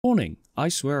Warning, I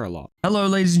swear a lot. Hello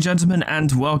ladies and gentlemen,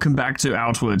 and welcome back to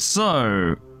Outward.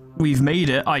 So, we've made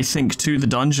it, I think, to the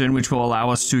dungeon, which will allow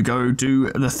us to go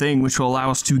do the thing, which will allow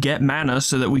us to get mana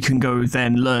so that we can go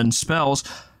then learn spells.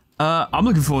 I'm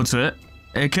looking forward to it.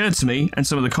 It occurred to me, and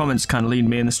some of the comments kind of lead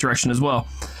me in this direction as well,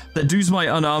 that due to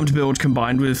my unarmed build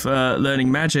combined with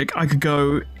learning magic, I could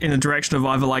go in a direction of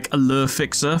either like a lure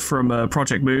fixer from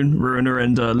Project Moon, Ruiner,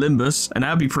 and Limbus, and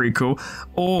that'd be pretty cool,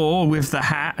 or with the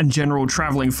hat and general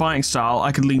traveling fighting style,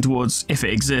 I could lean towards, if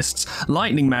it exists,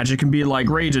 lightning magic and be like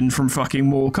Raiden from fucking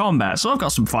Mortal Kombat. So I've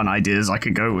got some fun ideas I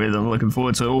could go with. I'm looking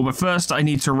forward to it all, but first I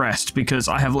need to rest because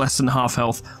I have less than half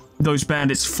health. Those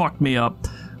bandits fucked me up.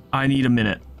 I need a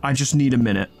minute. I just need a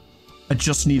minute. I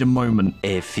just need a moment.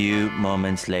 A few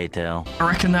moments later. I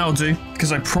reckon that'll do,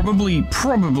 because I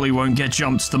probably won't get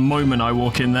jumped the moment I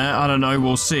walk in there. I don't know,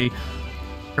 we'll see.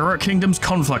 Heroic Kingdom's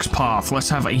Conflux Path. Let's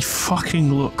have a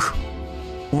fucking look.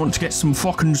 I want to get some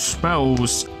fucking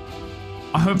spells.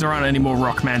 I hope there aren't any more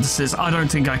rock mantises. I don't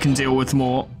think I can deal with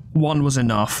more. One was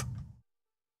enough.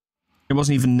 It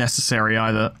wasn't even necessary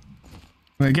either.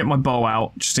 I'm gonna get my bow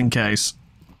out, just in case.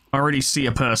 I already see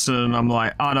a person and I'm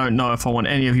like, I don't know if I want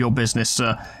any of your business,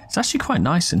 sir. It's actually quite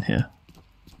nice in here.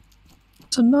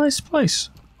 It's a nice place.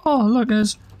 Oh, look,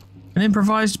 there's an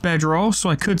improvised bedroll, so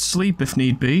I could sleep if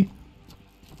need be.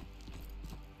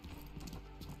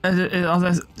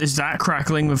 Is that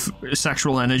crackling with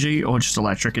sexual energy or just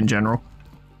electric in general?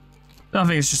 I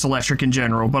think it's just electric in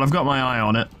general, but I've got my eye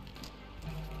on it.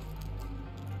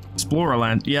 Explorer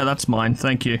land. Yeah, that's mine.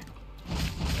 Thank you.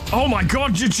 Oh my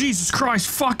god, Jesus Christ,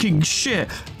 fucking shit.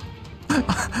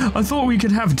 I thought we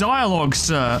could have dialogue,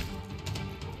 sir.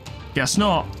 Guess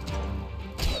not.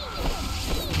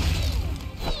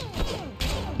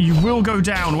 You will go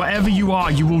down. Wherever you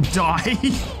are, you will die.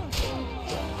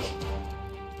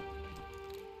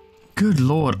 Good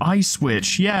lord, Ice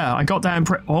Witch. Yeah, I got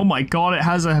that oh my god, it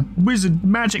has a wizard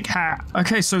magic hat.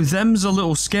 Okay, so them's a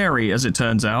little scary, as it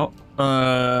turns out.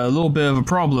 A little bit of a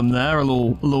problem there, a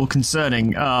little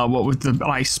concerning, what with the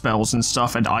ice spells and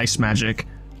stuff and ice magic.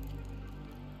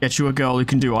 Get you a girl who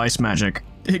can do ice magic.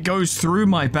 It goes through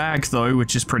my bag though,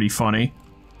 which is pretty funny.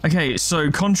 Okay, so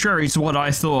contrary to what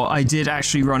I thought, I did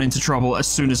actually run into trouble as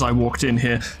soon as I walked in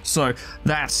here, so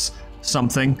that's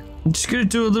something. I'm just gonna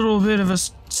do a little bit of a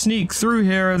sneak through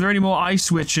here. Are there any more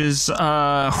ice witches?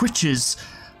 Witches.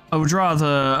 I would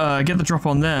rather get the drop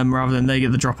on them rather than they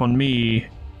get the drop on me.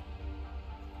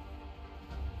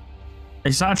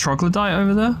 Is that a troglodyte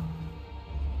over there?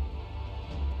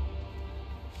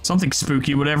 Something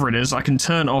spooky, whatever it is. I can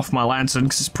turn off my lantern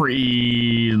because it's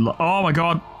pretty... Oh my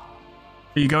god.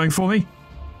 Are you going for me?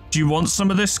 Do you want some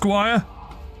of this, Squire?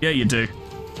 Yeah, you do.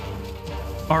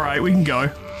 Alright, we can go.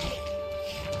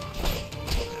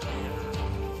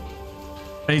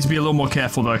 I need to be a little more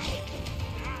careful though.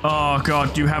 Oh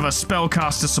god, you have a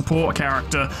spellcaster support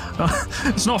character.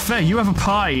 It's not fair, you have a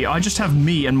pie. I just have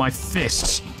me and my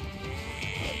fists.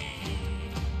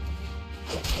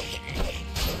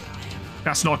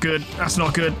 That's not good. That's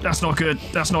not good. That's not good.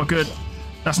 That's not good.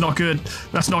 That's not good.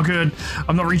 That's not good.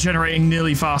 I'm not regenerating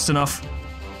nearly fast enough.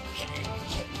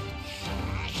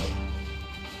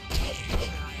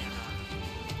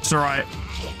 It's alright.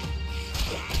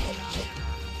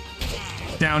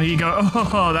 Down here you go.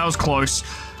 Oh, that was close.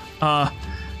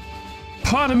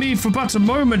 Pardon me for but a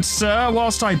moment, sir,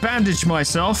 whilst I bandage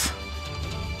myself.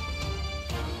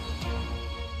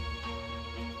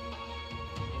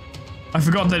 I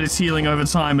forgot that it's healing over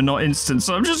time and not instant,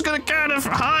 so I'm just gonna kind of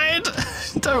hide.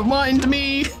 Don't mind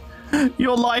me.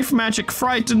 Your life magic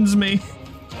frightens me.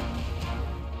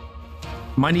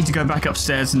 Might need to go back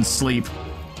upstairs and sleep.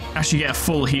 Actually get a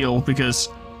full heal, because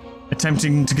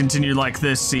attempting to continue like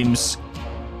this seems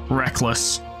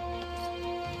reckless.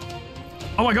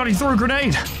 Oh my god, he threw a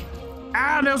grenade!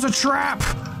 Ah, there was a trap!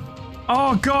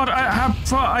 Oh god,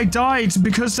 I died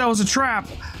because there was a trap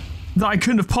that I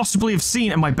couldn't have possibly have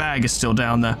seen, and my bag is still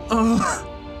down there. Ugh.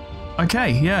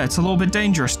 Okay, yeah, it's a little bit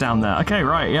dangerous down there. Okay,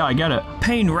 right, yeah, I get it.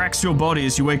 Pain racks your body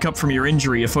as you wake up from your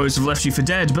injury. Your foes have left you for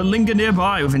dead, but linger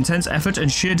nearby. With intense effort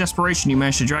and sheer desperation, you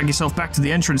manage to drag yourself back to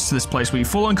the entrance to this place where you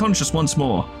fall unconscious once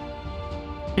more.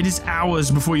 It is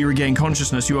hours before you regain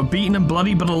consciousness. You are beaten and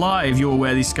bloody but alive. You will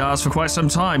wear these scars for quite some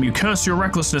time. You curse your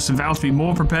recklessness and vow to be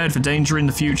more prepared for danger in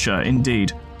the future.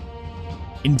 Indeed.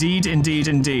 Indeed, indeed,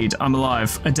 indeed. I'm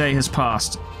alive. A day has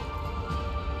passed.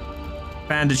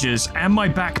 Bandages and my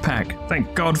backpack.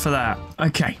 Thank God for that.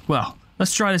 Okay, well,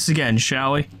 let's try this again,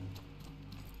 shall we?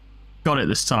 Got it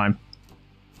this time.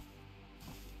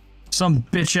 Some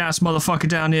bitch-ass motherfucker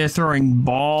down here throwing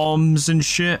bombs and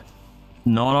shit.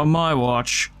 Not on my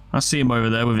watch. I see him over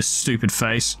there with his stupid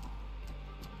face.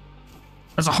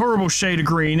 That's a horrible shade of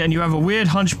green, and you have a weird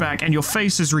hunchback, and your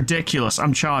face is ridiculous.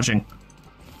 I'm charging.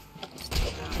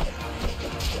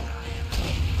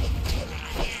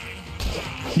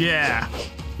 Yeah.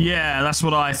 Yeah, that's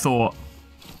what I thought.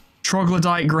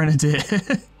 Troglodyte Grenadier.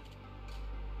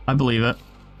 I believe it.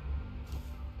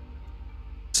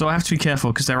 So I have to be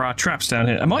careful, because there are traps down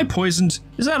here. Am I poisoned?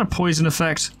 Is that a poison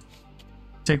effect?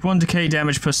 Take 1 decay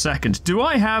damage per second. Do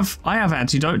I have... I have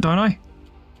antidote, don't I?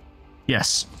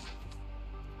 Yes.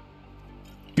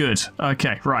 Good.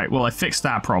 Okay, right. Well, I fixed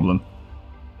that problem.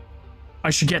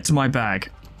 I should get to my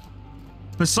bag.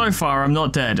 But so far, I'm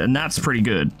not dead, and that's pretty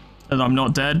good. And I'm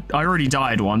not dead. I already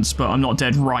died once, but I'm not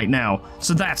dead right now.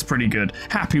 So that's pretty good.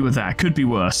 Happy with that. Could be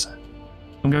worse.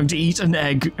 I'm going to eat an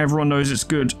egg. Everyone knows it's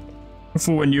good.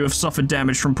 For when you have suffered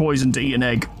damage from poison to eat an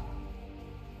egg.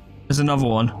 There's another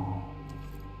one.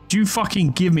 Do you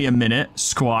fucking give me a minute,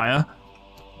 Squire?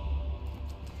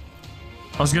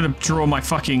 I was gonna draw my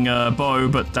fucking bow,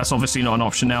 but that's obviously not an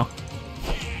option now.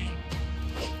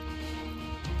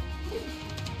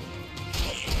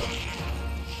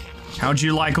 How'd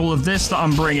you like all of this that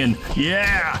I'm bringing?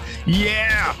 Yeah!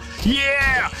 Yeah!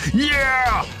 Yeah!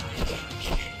 Yeah!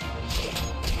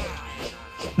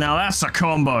 Now that's a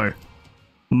combo.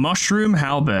 Mushroom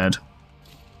halberd.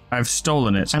 I've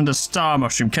stolen it. And a star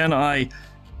mushroom. Can I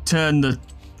turn the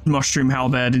mushroom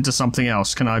halberd into something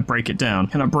else? Can I break it down?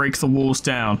 Can I break the walls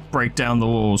down? Break down the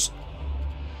walls.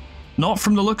 Not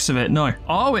from the looks of it, no.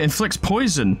 Oh, it inflicts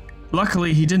poison.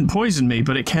 Luckily, he didn't poison me,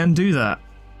 but it can do that.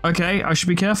 Okay, I should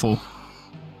be careful.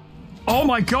 Oh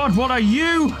my god, what are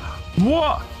you?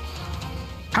 What?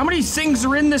 How many things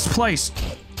are in this place?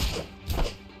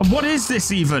 What is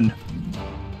this even?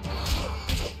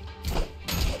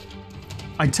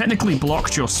 I technically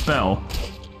blocked your spell.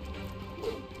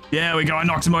 There we go, I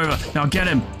knocked him over. Now get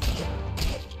him.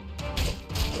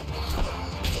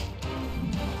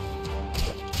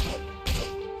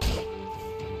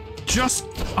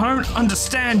 I don't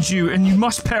understand you, and you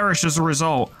must perish as a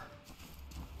result.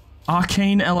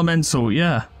 Arcane Elemental,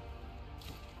 yeah.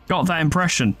 Got that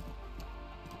impression.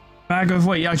 Bag of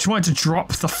weight, yeah, I just wanted to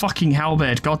drop the fucking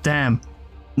halberd, goddamn.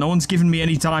 No one's given me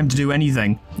any time to do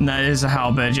anything. And that is a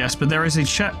halberd, yes, but there is a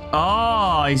chest.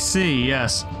 Ah, I see,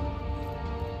 yes.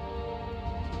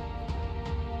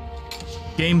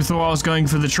 Game thought I was going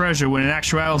for the treasure, when in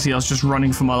actuality I was just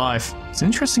running for my life. It's an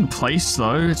interesting place,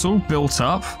 though. It's all built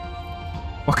up.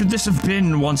 What could this have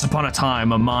been once upon a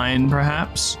time? A mine,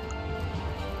 perhaps?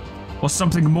 Or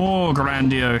something more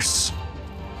grandiose?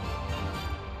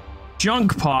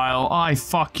 Junk pile. I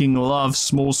fucking love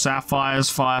small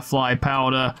sapphires, firefly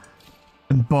powder,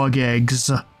 and bug eggs.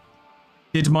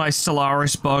 Did my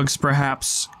Stellaris bugs,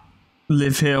 perhaps,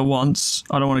 live here once?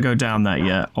 I don't want to go down that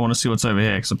yet. I want to see what's over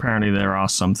here, because apparently there are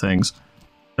some things.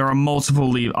 There are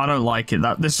multiple I don't like it.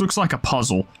 This looks like a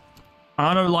puzzle.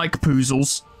 I don't like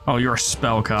puzzles. Oh, you're a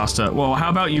spellcaster. Well, how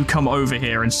about you come over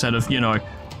here instead of, you know,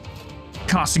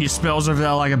 casting your spells over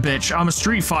there like a bitch. I'm a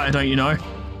Street Fighter, don't you know?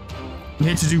 I'm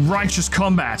here to do righteous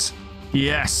combat.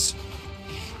 Yes.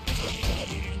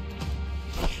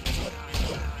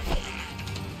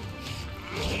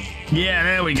 Yeah,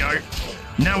 there we go.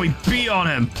 Now we beat on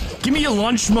him. Give me your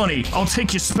lunch money. I'll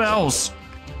take your spells.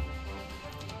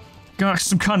 Got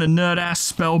some kind of nerd-ass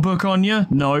spell book on you?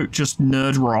 No, just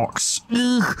nerd rocks.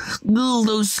 Ugh,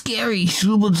 those scary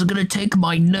humans are gonna take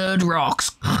my nerd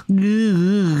rocks.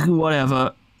 Ugh.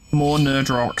 Whatever. More nerd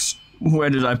rocks.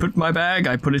 Where did I put my bag?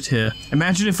 I put it here.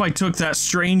 Imagine if I took that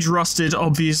strange, rusted,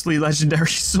 obviously legendary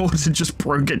sword and just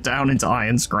broke it down into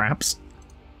iron scraps.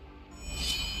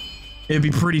 It'd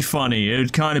be pretty funny.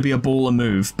 It'd kind of be a baller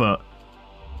move, but...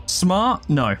 Smart?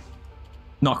 No.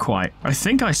 Not quite. I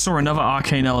think I saw another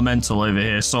arcane elemental over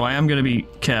here, so I am going to be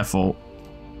careful.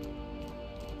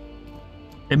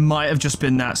 It might have just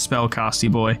been that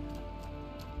spellcasty boy.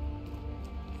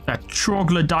 That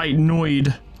troglodyte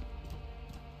noid.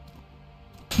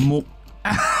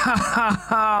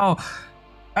 Ow!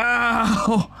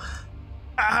 Ow!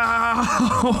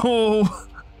 Ow!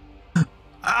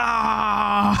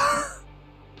 Ah!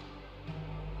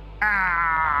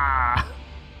 Ah!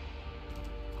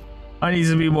 I need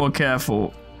to be more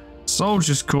careful.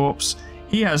 Soldier's corpse.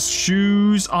 He has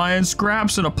shoes, iron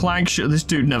scraps, and a plank shield. This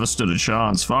dude never stood a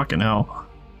chance. Fucking hell.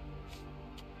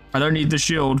 I don't need the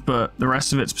shield, but the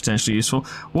rest of it's potentially useful.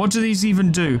 What do these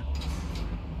even do?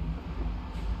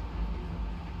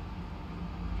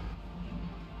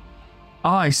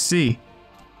 Ah, I see.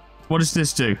 What does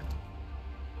this do?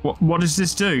 What does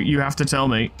this do? You have to tell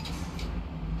me.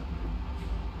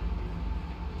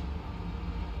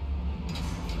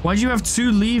 Why do you have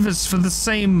two levers for the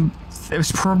same It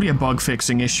was probably a bug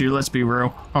fixing issue, let's be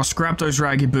real. I'll scrap those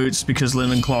raggy boots because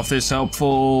linen cloth is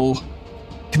helpful.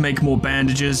 Can make more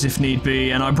bandages if need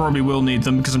be, and I probably will need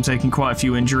them because I'm taking quite a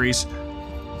few injuries.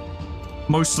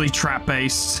 Mostly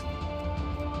trap-based.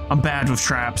 I'm bad with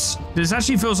traps. This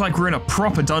actually feels like we're in a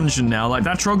proper dungeon now. Like,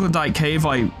 that troglodyte cave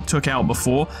I took out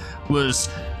before was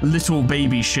little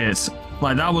baby shit.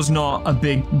 Like, that was not a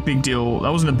big deal. That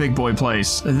wasn't a big boy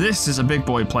place. This is a big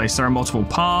boy place. There are multiple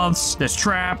paths. There's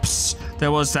traps.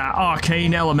 There was that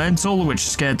arcane elemental, which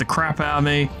scared the crap out of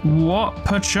me. What,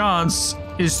 perchance,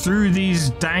 is through these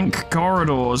dank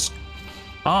corridors?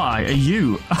 I,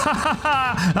 you.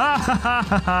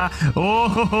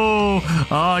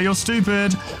 Oh, you're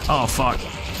stupid. Oh, fuck.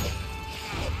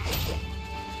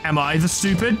 Am I the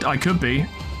stupid? I could be. I'm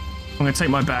gonna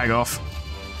take my bag off.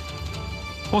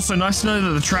 Also, nice to know that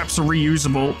the traps are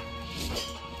reusable.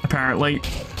 Apparently.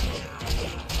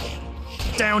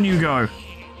 Down you go.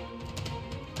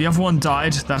 The other one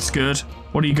died. That's good.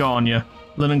 What do you got on you?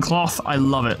 Linen cloth? I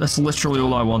love it. That's literally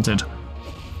all I wanted.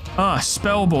 Ah,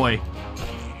 spell boy.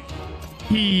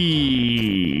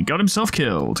 He got himself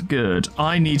killed. Good.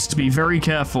 I need to be very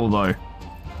careful, though.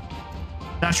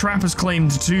 That trap has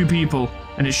claimed 2 people,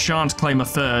 and it shan't claim a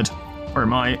 3rd. Or it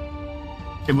might.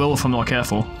 It will if I'm not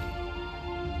careful.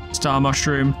 Star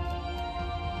mushroom.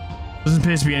 Doesn't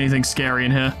appear to be anything scary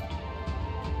in here.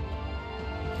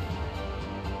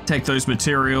 Take those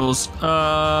materials.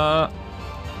 That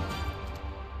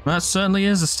certainly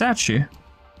is a statue.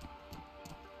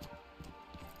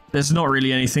 There's not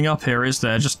really anything up here, is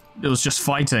there? It was just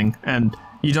fighting, and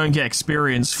you don't get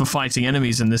experience for fighting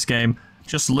enemies in this game.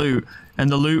 Just loot, and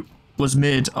the loot was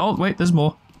mid. Oh, wait, there's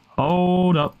more.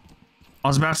 Hold up. I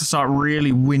was about to start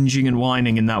really whinging and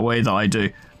whining in that way that I do,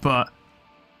 but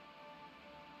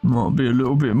might be a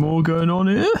little bit more going on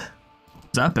here.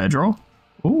 Is that bedroll?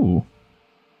 Ooh.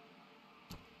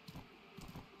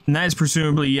 And that is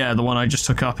presumably, yeah, the one I just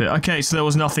took up here. Okay, so there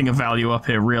was nothing of value up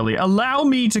here, really. Allow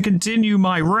me to continue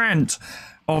my rant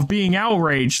of being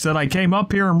outraged that I came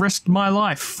up here and risked my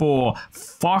life for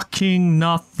fucking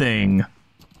nothing.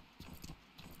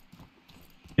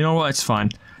 You know what? It's fine.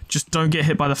 Just don't get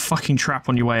hit by the fucking trap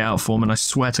on your way out, Foreman, I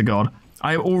swear to God.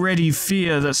 I already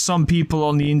fear that some people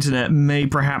on the internet may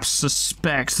perhaps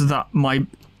suspect that my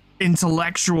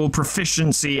intellectual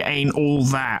proficiency ain't all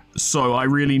that, so I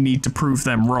really need to prove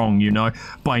them wrong, you know,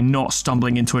 by not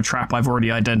stumbling into a trap I've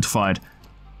already identified.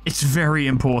 It's very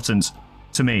important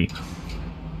to me.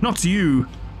 Not to you,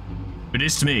 but it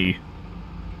is to me.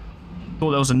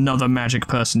 Thought there was another magic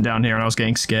person down here and I was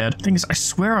getting scared. Thing is, I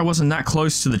swear I wasn't that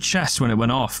close to the chest when it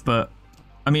went off, but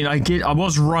I mean, I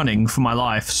was running for my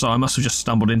life, so I must have just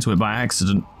stumbled into it by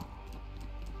accident.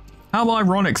 How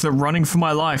ironic that running for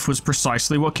my life was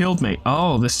precisely what killed me.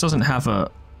 Oh, this doesn't have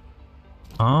a...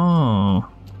 Oh.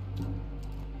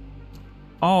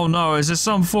 Oh no, is this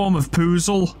some form of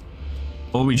puzzle?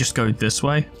 Or we just go this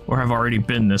way? Or have already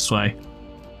been this way?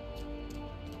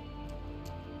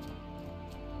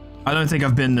 I don't think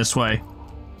I've been this way.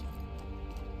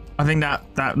 I think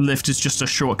that lift is just a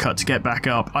shortcut to get back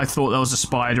up. I thought there was a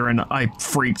spider and I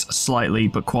freaked slightly,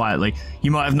 but quietly.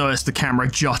 You might have noticed the camera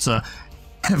jutter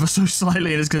ever so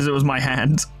slightly, and it's because it was my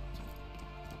hand.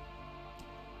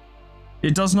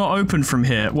 It does not open from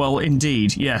here. Well,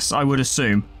 indeed. Yes, I would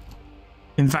assume.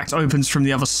 In fact, opens from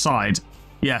the other side.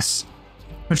 Yes.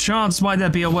 Perchance might there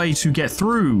be a way to get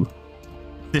through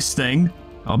this thing.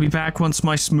 I'll be back once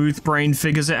my smooth brain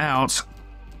figures it out.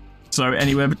 So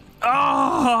anyway, but...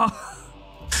 Ah!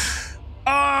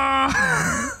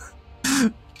 Ah!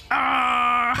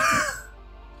 Ah!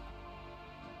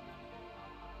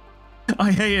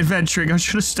 I hate adventuring. I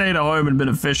should have stayed at home and been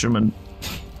a fisherman.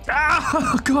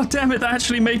 Ah! God damn it, that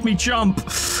actually made me jump.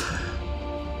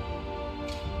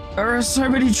 There are so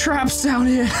many traps down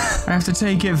here. I have to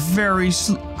take it very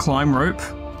climb rope.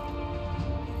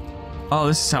 Oh,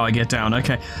 this is how I get down.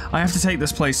 Okay. I have to take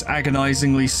this place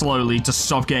agonizingly slowly to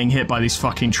stop getting hit by these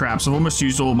fucking traps. I've almost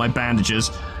used all of my bandages,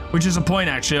 which is a point,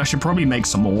 actually. I should probably make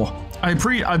some more.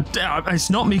 It's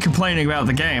not me complaining about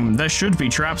the game. There should be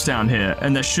traps down here,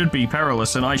 and there should be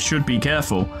perilous, and I should be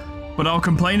careful. But I'll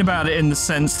complain about it in the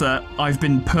sense that I've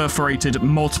been perforated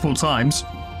multiple times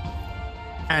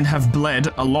and have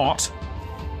bled a lot.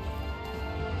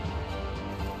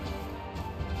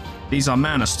 These are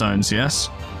mana stones, yes?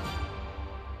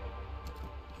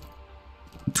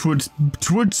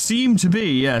 Twould seem to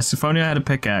be, yes. If only I had a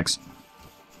pickaxe.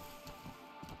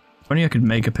 If only I could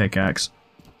make a pickaxe.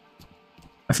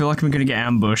 I feel like I'm gonna get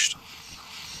ambushed.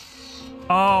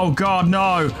 Oh god,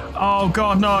 no! Oh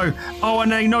god, no! Oh,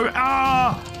 and they know—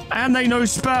 ah! And they know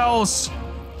spells!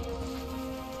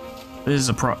 This is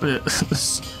a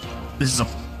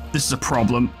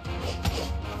problem.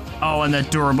 Oh, and they're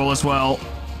durable as well.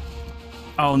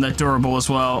 Oh, and they're durable as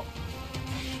well.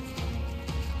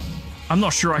 I'm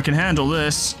not sure I can handle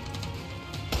this.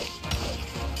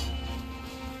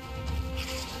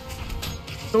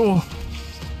 Oh.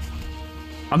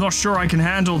 I'm not sure I can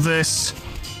handle this.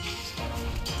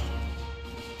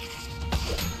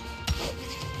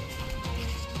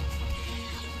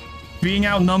 Being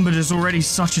outnumbered is already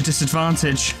such a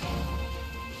disadvantage.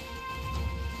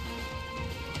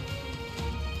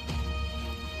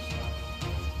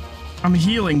 I'm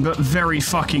healing, but very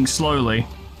fucking slowly.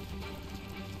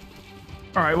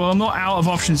 Alright, well, I'm not out of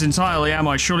options entirely, am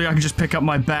I? Surely I can just pick up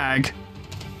my bag,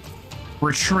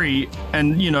 retreat,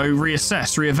 and, you know,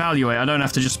 reassess, reevaluate. I don't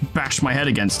have to just bash my head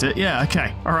against it. Yeah,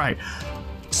 okay, alright.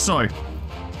 So,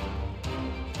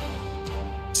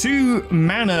 2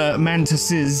 mana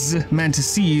mantises,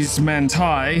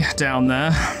 manti down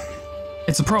there.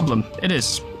 It's a problem. It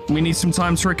is. We need some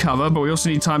time to recover, but we also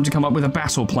need time to come up with a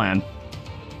battle plan.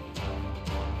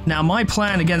 Now, my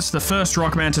plan against the first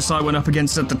rock mantis I went up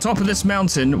against at the top of this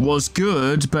mountain was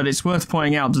good, but it's worth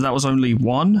pointing out that that was only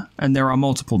 1, and there are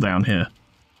multiple down here.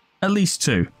 At least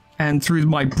 2. And through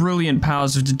my brilliant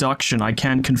powers of deduction, I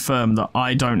can confirm that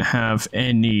I don't have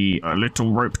any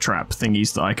little rope trap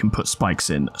thingies that I can put spikes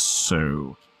in,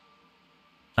 so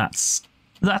that's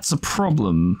a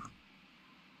problem.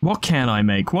 What can I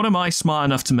make? What am I smart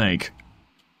enough to make?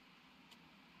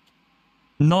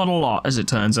 Not a lot, as it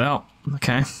turns out.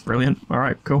 Okay, brilliant.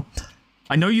 Alright, cool.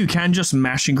 I know you can just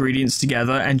mash ingredients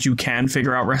together and you can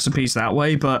figure out recipes that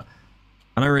way, but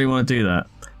I don't really want to do that.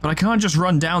 But I can't just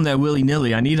run down there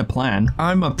willy-nilly. I need a plan.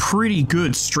 I'm a pretty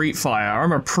good Street Fighter.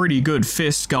 I'm a pretty good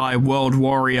fist guy, world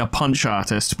warrior, punch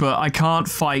artist, but I can't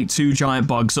fight 2 giant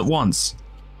bugs at once.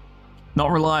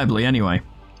 Not reliably, anyway.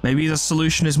 Maybe the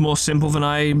solution is more simple than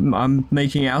I'm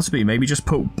making it out to be. Maybe just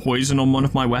put poison on one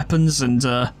of my weapons and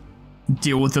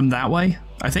deal with them that way.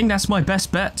 I think that's my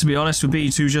best bet, to be honest, would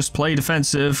be to just play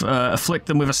defensive, afflict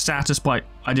them with a status by...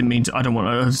 I don't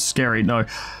want to... scary, no.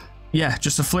 Yeah,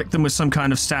 just afflict them with some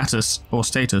kind of status, or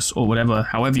whatever,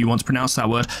 however you want to pronounce that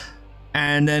word,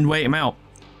 and then wait them out.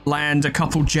 Land a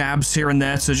couple jabs here and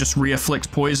there to just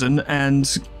re-afflict poison,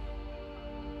 and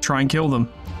try and kill them.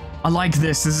 I like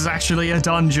this. This is actually a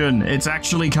dungeon. It's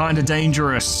actually kind of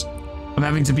dangerous. I'm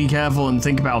having to be careful and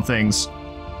think about things.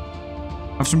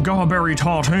 Have some garberry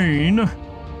tartine.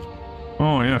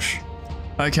 Oh, yes.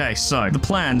 Okay, so, the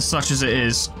plan, such as it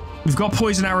is, we've got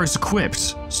poison arrows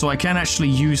equipped, so I can actually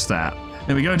use that.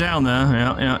 Then we go down there,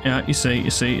 yeah, you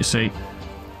see.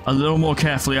 A little more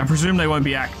carefully, I presume they won't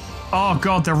be oh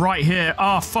god, they're right here.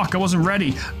 Oh fuck, I wasn't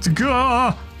ready to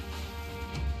go.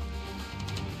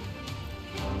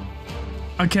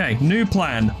 Okay, new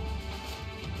plan.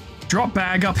 Drop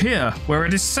bag up here, where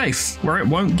it is safe, where it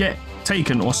won't get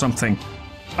taken or something.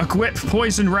 Equip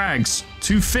poison rags.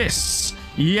 2 fists.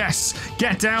 Yes,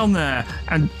 get down there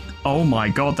and... Oh my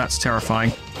god, that's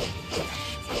terrifying.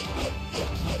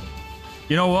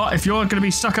 You know what? If you're gonna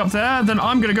be stuck up there, then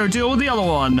I'm gonna go deal with the other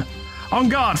one. On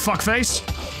guard, fuckface.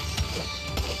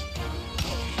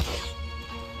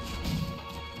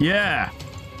 Yeah.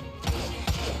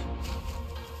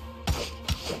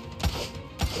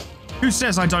 Who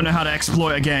says I don't know how to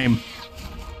exploit a game?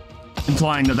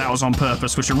 Implying that that was on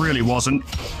purpose, which it really wasn't.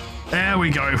 There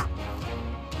we go.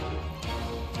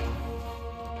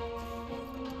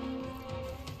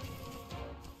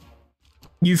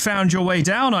 You found your way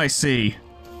down, I see.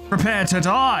 Prepare to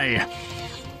die.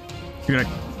 You're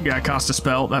gonna cast a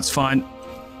spell, that's fine.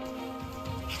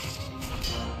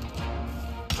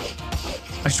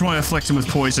 I just want to afflict him with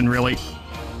poison, really.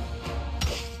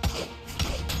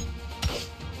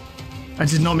 I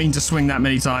did not mean to swing that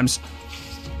many times.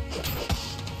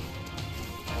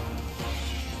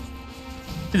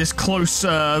 This close,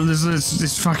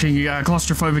 this fucking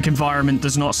claustrophobic environment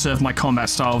does not serve my combat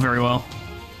style very well.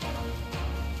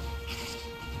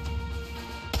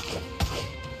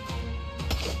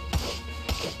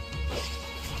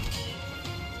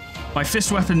 My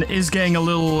fist weapon is getting a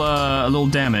little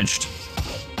damaged.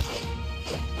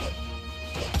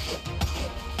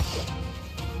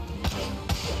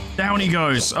 Down he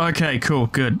goes. Okay, cool,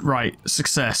 good, right,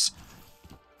 success.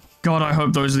 God, I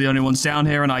hope those are the only ones down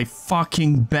here, and I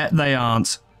fucking bet they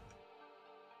aren't.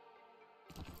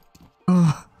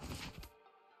 Ugh.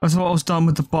 I thought I was done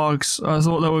with the bugs. I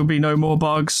thought there would be no more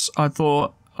bugs. I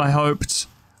hoped.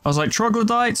 I was like,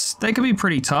 troglodytes, they can be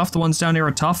pretty tough. The ones down here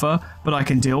are tougher, but I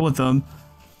can deal with them.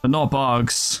 But not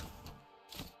bugs.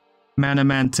 Mana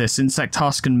mantis, insect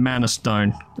husk, and mana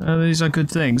stone. These are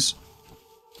good things.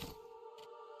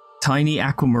 Tiny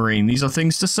aquamarine. These are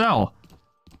things to sell.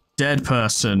 Dead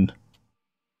person.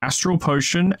 Astral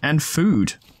potion and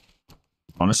food.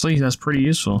 Honestly, that's pretty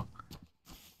useful.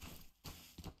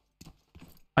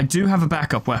 I do have a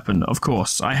backup weapon, of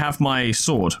course. I have my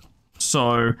sword.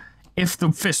 So, if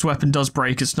the fist weapon does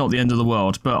break, it's not the end of the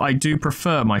world. But I do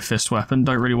prefer my fist weapon.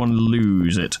 Don't really want to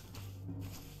lose it.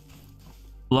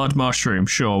 Blood mushroom.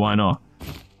 Sure, why not?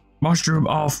 Mushroom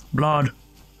off. Blood.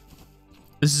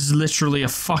 This is literally a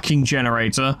fucking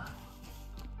generator.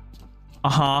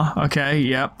 Okay,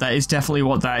 yep, that is definitely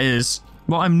what that is.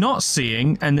 What I'm not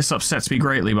seeing, and this upsets me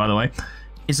greatly, by the way,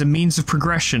 is a means of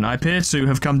progression. I appear to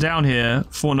have come down here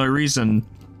for no reason.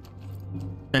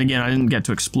 Then again, I didn't get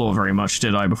to explore very much,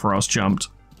 did I, before I was jumped?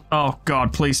 Oh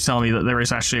god, please tell me that there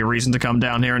is actually a reason to come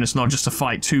down here and it's not just to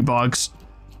fight two bugs.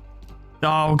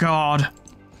 Oh god.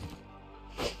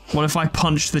 What if I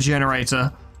punch the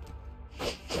generator?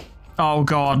 Oh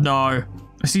god, no.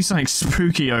 I see something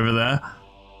spooky over there.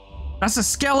 That's a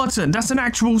skeleton! That's an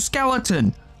actual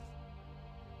skeleton!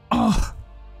 Oh!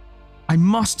 I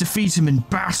must defeat him in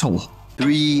battle.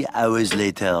 3 hours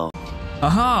later.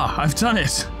 Aha! I've done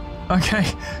it!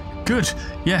 Okay, good.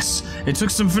 Yes, it took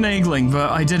some finagling,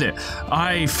 but I did it.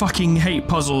 I fucking hate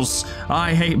puzzles.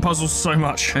 I hate puzzles so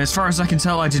much. And as far as I can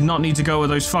tell, I did not need to go where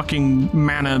those fucking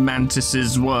mana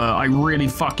mantises were. I really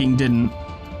fucking didn't.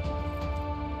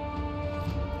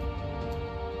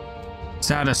 Is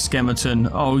that a skeleton?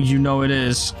 Oh, you know it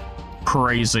is.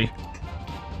 Crazy.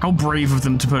 How brave of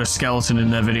them to put a skeleton in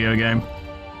their video game.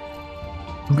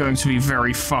 I'm going to be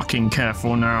very fucking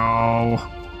careful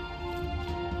now.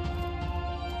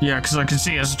 Yeah, because I can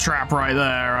see there's a trap right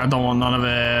there. I don't want none of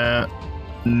it.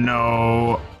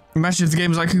 No. Imagine if the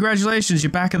game was like, congratulations,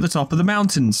 you're back at the top of the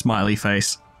mountain, smiley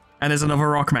face. And there's another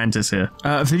rock mantis here.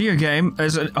 Video game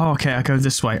is oh, okay, I go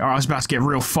this way. Oh, I was about to get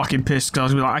real fucking pissed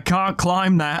because I was like, I can't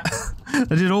climb that. I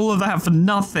did all of that for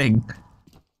nothing.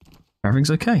 Everything's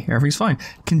okay. Everything's fine.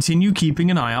 Continue keeping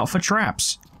an eye out for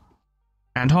traps.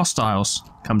 And hostiles.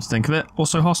 Come to think of it,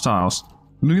 also hostiles.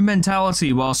 Move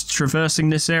mentality whilst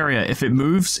traversing this area. If it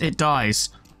moves, it dies.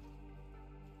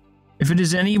 If it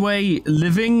is any way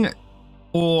living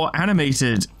or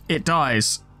animated, it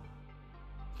dies.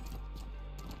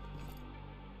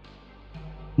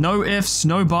 No ifs,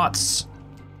 no buts.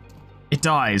 It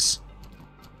dies.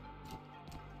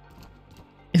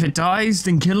 If it dies,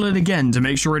 then kill it again to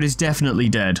make sure it is definitely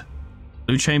dead.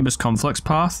 Blue Chambers complex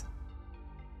path?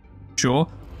 Sure.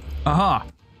 Aha!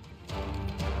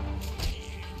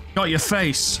 Got your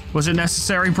face. Was it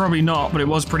necessary? Probably not, but it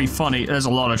was pretty funny. There's a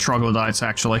lot of troglodytes,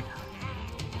 actually.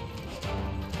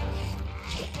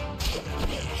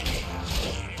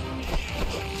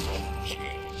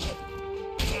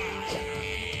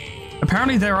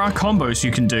 Apparently there are combos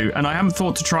you can do, and I haven't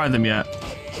thought to try them yet.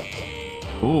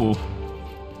 Ooh.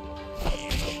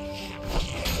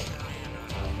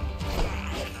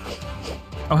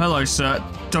 Oh, hello, sir.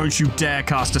 Don't you dare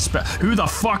cast a spell. Who the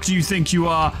fuck do you think you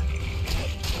are?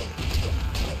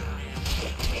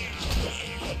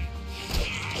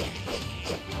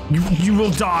 You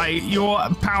will die. Your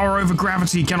power over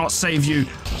gravity cannot save you.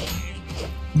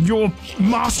 Your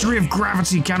mastery of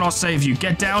gravity cannot save you.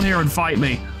 Get down here and fight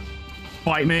me.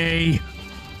 Fight me.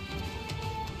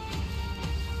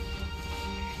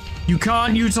 You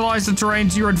can't utilize the terrain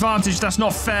to your advantage. That's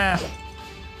not fair.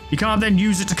 You can't then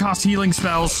use it to cast healing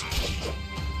spells.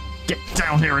 Get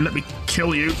down here and let me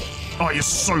kill you. Oh, you're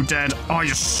so dead. Oh,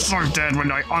 you're so dead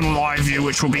when I unalive you,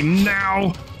 which will be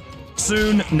now.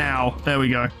 Soon. Now. There we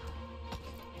go.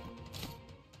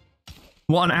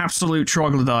 What an absolute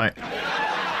troglodyte.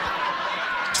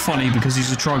 It's funny because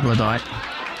he's a troglodyte.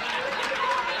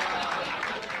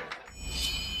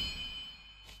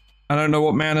 I don't know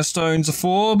what mana stones are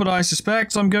for, but I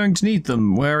suspect I'm going to need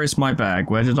them. Where is my bag?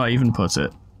 Where did I even put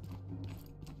it?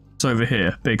 It's over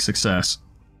here. Big success.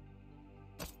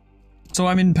 So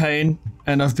I'm in pain,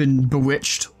 and I've been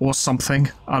bewitched or something.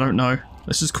 I don't know.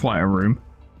 This is quite a room.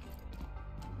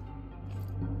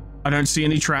 I don't see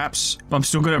any traps, but I'm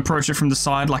still going to approach it from the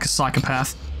side like a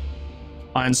psychopath.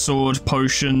 Iron sword,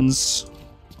 potions.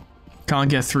 Can't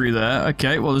get through there.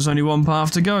 Okay, well there's only one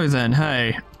path to go then.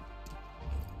 Hey.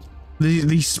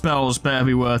 These spells better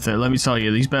be worth it, let me tell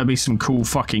you. These better be some cool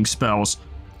fucking spells.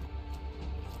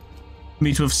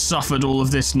 Me to have suffered all of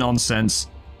this nonsense.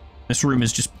 This room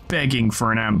is just begging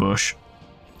for an ambush.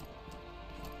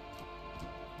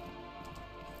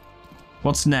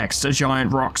 What's next? A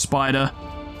giant rock spider?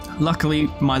 Luckily,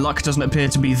 my luck doesn't appear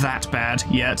to be that bad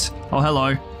yet. Oh,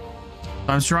 hello.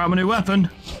 Time to try out my new weapon.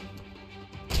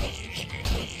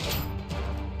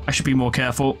 I should be more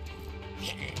careful.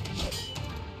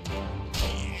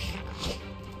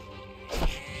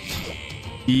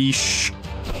 Yeesh.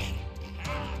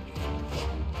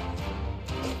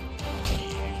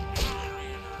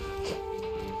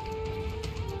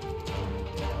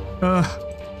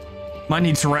 Might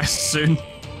need to rest soon.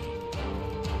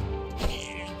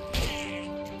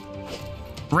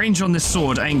 Range on this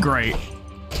sword ain't great.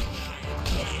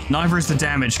 Neither is the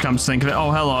damage, come to think of it.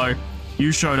 Oh, hello.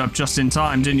 You showed up just in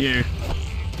time, didn't you?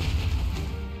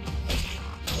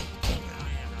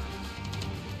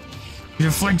 You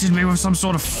afflicted me with some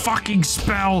sort of fucking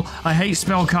spell. I hate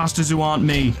spellcasters who aren't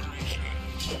me.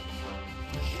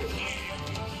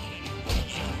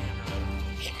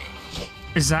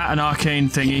 Is that an arcane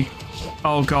thingy?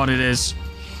 Oh god, it is.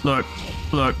 Look,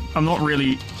 look, I'm not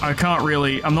really... I'm not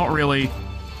really...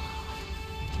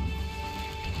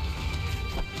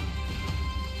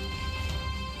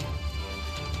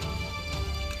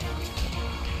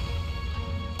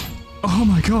 Oh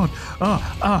my god.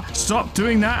 Stop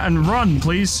doing that and run,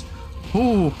 please.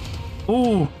 Ooh.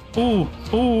 Ooh. Ooh.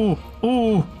 Ooh.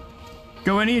 Ooh.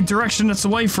 Go any direction that's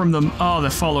away from them. Oh, they're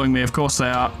following me. Of course they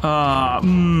are.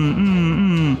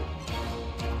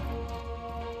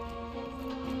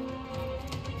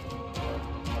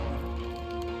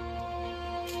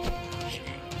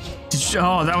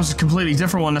 Oh, that was a completely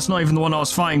different one. That's not even the one I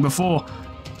was fighting before.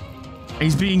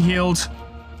 He's being healed.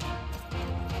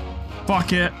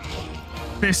 Fuck it.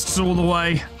 Fists all the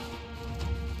way.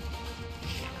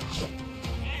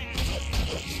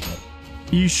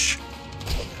 Yeesh.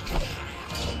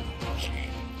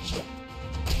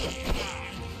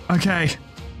 Okay.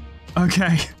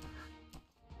 Okay.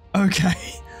 Okay.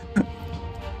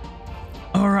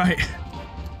 Alright.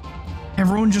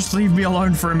 Everyone just leave me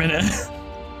alone for a minute.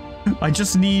 I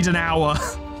just need an hour.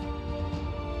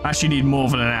 I actually need more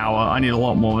than an hour. I need a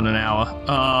lot more than an hour.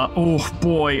 Oh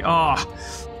boy. Oh.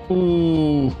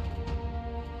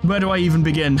 Where do I even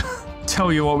begin?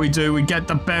 Tell you what we do. We get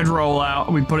the bedroll out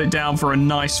and we put it down for a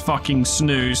nice fucking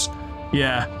snooze.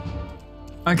 Yeah.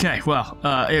 Okay, well,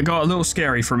 it got a little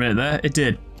scary for a minute there. It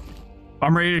did.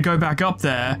 I'm ready to go back up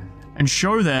there and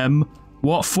show them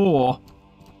what for.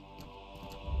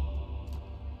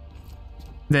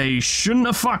 They shouldn't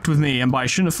have fucked with me, and by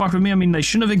shouldn't have fucked with me, I mean they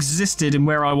shouldn't have existed in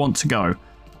where I want to go.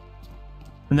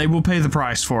 And they will pay the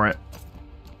price for it.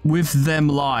 With them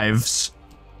lives.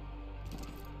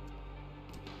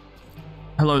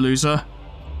 Hello, loser.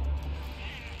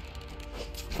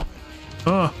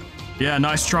 Oh, yeah,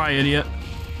 nice try, idiot.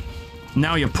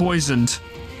 Now you're poisoned.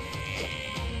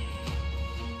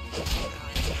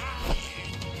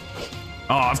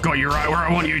 Oh, I've got you right where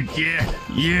I want you. Yeah,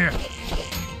 yeah.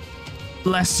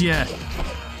 Bless you.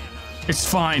 It's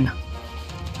fine.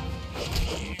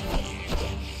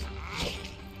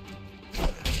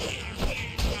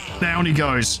 Down he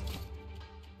goes.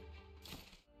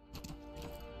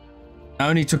 I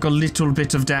only took a little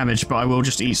bit of damage, but I will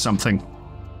just eat something.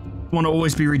 Want to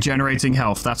always be regenerating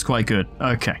health. That's quite good.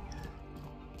 Okay.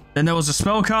 Then there was a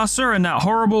spellcaster and that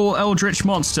horrible eldritch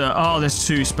monster. Oh, there's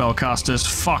two spellcasters.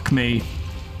 Fuck me.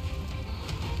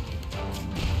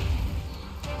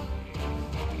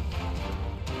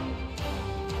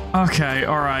 Okay,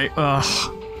 alright.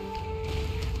 Ugh.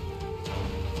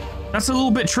 That's a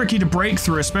little bit tricky to break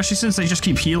through, especially since they just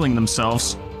keep healing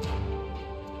themselves.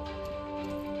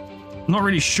 I'm not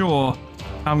really sure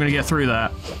how I'm gonna get through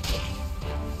that.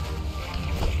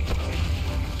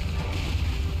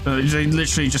 They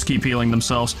literally just keep healing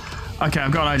themselves. Okay,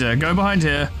 I've got an idea. Go behind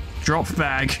here, drop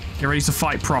bag, get ready to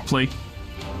fight properly.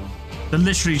 They're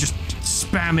literally just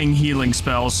spamming healing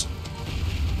spells.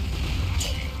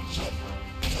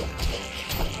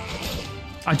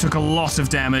 I took a lot of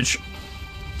damage.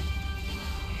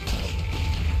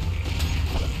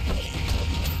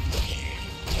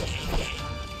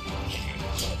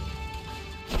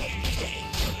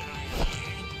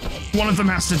 One of them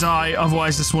has to die,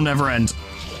 otherwise this will never end.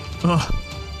 Ugh.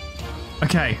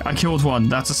 Okay, I killed one.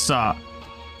 That's a start.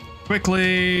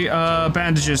 Quickly,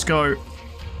 bandages, go.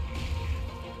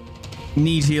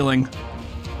 Need healing.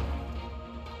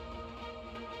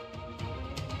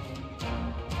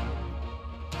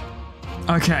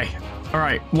 Okay,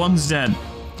 alright, one's dead.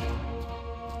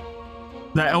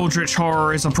 That eldritch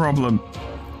horror is a problem.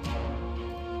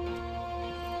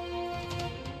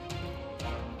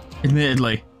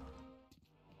 Admittedly.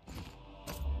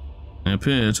 I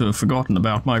appear to have forgotten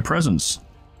about my presence.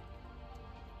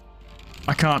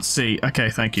 I can't see. Okay,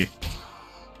 thank you.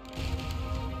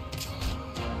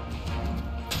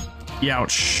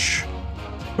 Youch.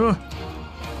 Ugh.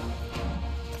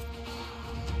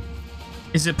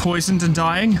 Is it poisoned and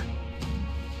dying?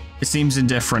 It seems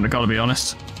indifferent, I gotta be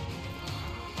honest.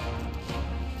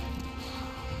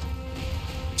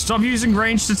 Stop using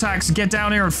ranged attacks and get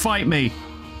down here and fight me.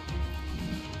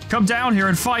 Come down here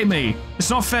and fight me. It's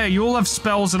not fair. You all have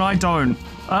spells and I don't.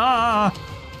 Ah!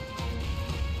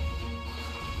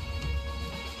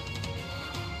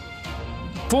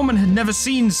 Foreman had never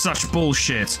seen such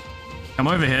bullshit. Come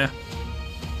over here.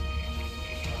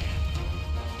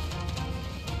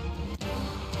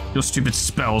 Your stupid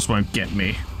spells won't get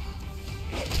me.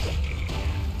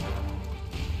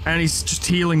 And he's just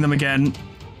healing them again.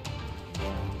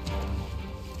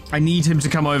 I need him to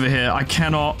come over here. I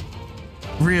cannot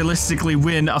realistically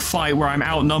win a fight where I'm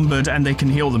outnumbered and they can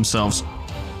heal themselves.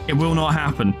 It will not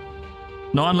happen.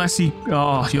 Not unless he...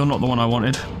 Oh, you're not the one I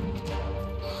wanted.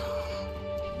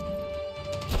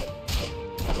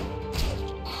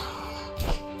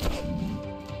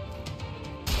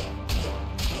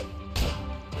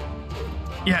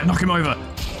 Yeah, knock him over.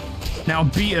 Now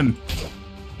beat him.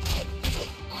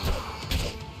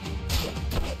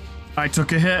 I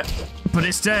took a hit, but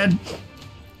it's dead.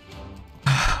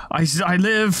 I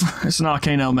live. It's an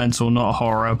arcane elemental, not a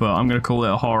horror, but I'm gonna call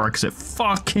it a horror because it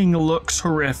fucking looks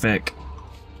horrific.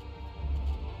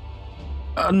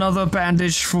 Another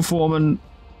bandage for Foreman,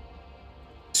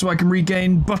 so I can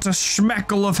regain but a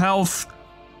schmeckle of health.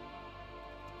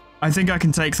 I think I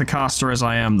can take the caster as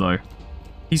I am, though.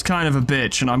 He's kind of a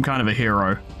bitch, and I'm kind of a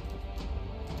hero.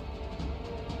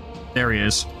 There he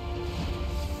is.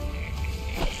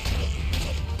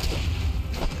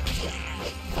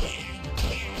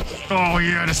 Oh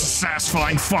yeah, this is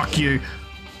satisfying. Fuck you.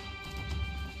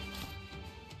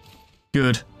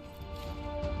 Good.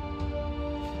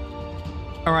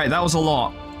 Alright, that was a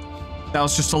lot. That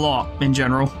was just a lot, in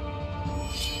general.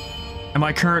 Am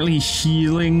I currently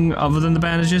healing other than the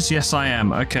bandages? Yes, I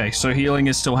am. Okay, so healing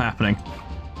is still happening.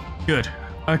 Good.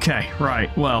 Okay,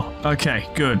 right, well, okay,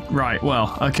 good, right,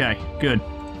 well, okay, good,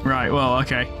 right, well,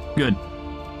 okay, good,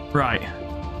 right,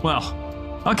 well,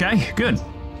 okay, good.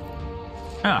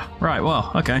 Ah, right,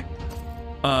 well, okay.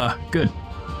 Good.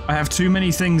 I have too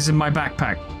many things in my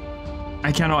backpack.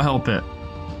 I cannot help it.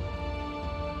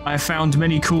 I have found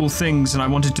many cool things and I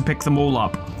wanted to pick them all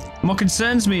up. And what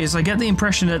concerns me is I get the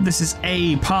impression that this is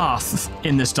a path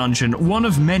in this dungeon, one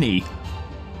of many.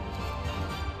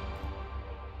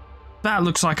 That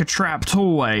looks like a trapped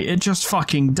hallway. It just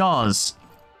fucking does.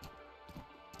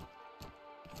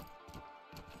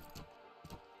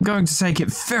 I'm going to take it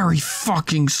very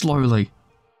fucking slowly.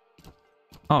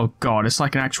 Oh god, it's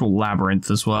like an actual labyrinth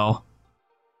as well.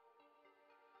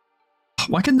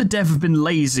 Why couldn't the dev have been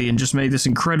lazy and just made this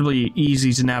incredibly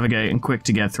easy to navigate and quick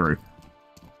to get through?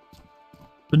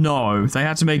 But no, they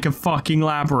had to make a fucking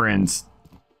labyrinth.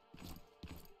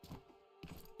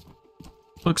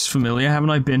 Looks familiar, haven't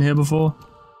I been here before?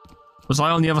 Was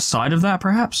I on the other side of that,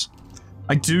 perhaps?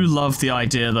 I do love the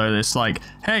idea, though, that's like,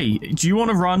 hey, do you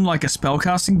want to run, like, a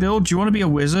spellcasting build? Do you want to be a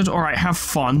wizard? Alright, have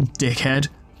fun, dickhead.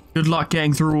 Good luck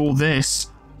getting through all this.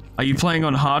 Are you playing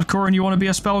on hardcore and you want to be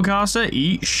a spellcaster?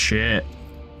 Eat shit.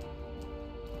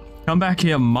 Come back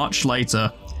here much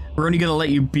later. We're only gonna let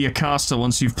you be a caster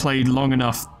once you've played long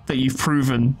enough that you've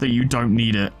proven that you don't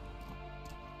need it.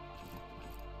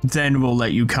 Then we'll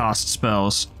let you cast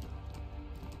spells.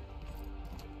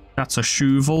 That's a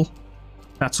shovel.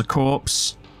 That's a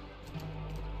corpse.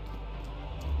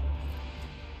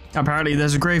 Apparently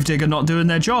there's a gravedigger not doing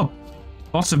their job.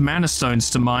 Lots of mana stones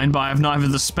to mine, but I have neither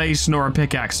the space nor a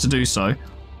pickaxe to do so.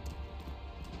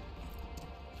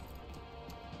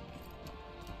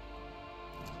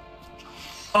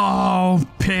 Oh,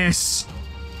 piss.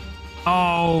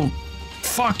 Oh,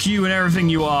 fuck you and everything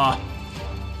you are.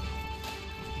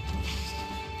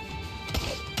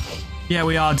 Yeah,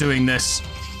 we are doing this.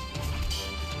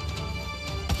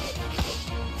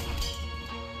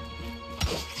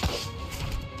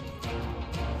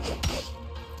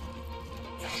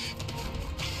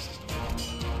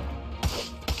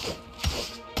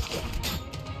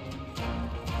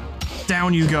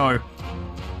 Down you go.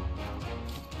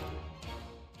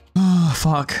 Oh,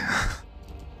 fuck.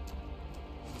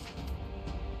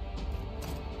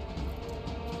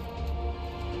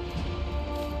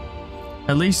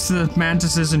 At least the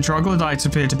mantises and troglodytes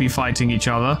appear to be fighting each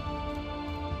other.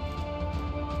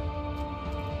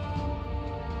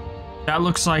 That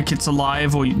looks like it's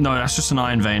alive, or no, that's just an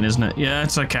iron vein, isn't it? Yeah,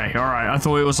 it's okay. Alright, I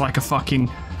thought it was like a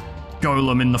fucking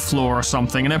golem in the floor or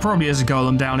something, and there probably is a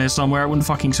golem down here somewhere. It wouldn't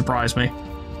fucking surprise me.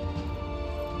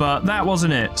 But that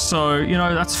wasn't it, so, you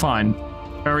know, that's fine.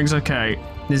 Everything's okay.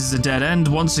 This is a dead end.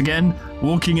 Once again,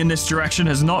 walking in this direction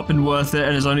has not been worth it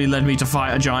and has only led me to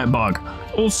fight a giant bug.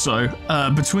 Also,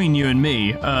 between you and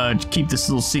me, keep this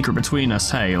little secret between us,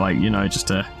 hey, like, you know, just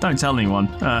don't tell anyone.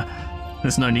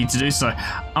 There's no need to do so.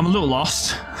 I'm a little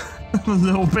lost. a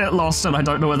little bit lost and I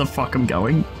don't know where the fuck I'm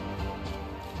going.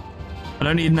 I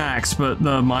don't need an axe, but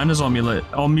the miner's omelet.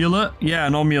 Omelet? Yeah,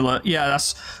 an omelet. Yeah,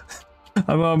 that's...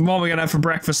 what are we gonna have for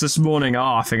breakfast this morning?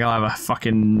 Oh, I think I'll have a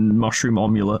fucking mushroom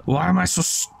omelet. Why am I so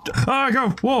go!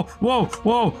 Whoa, whoa,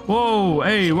 whoa, whoa!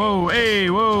 Hey, whoa, hey,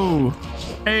 whoa!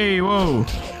 Hey, whoa!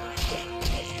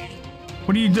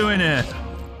 What are you doing here?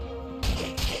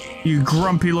 You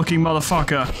grumpy looking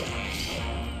motherfucker.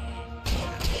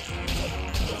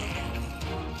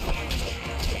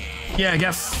 Yeah,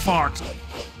 get fucked.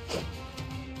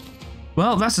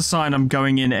 Well, that's a sign I'm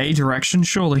going in a direction,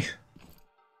 surely.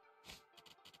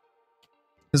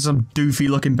 There's some doofy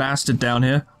looking bastard down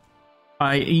here.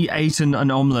 I ate an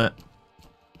omelette.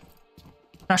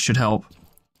 That should help.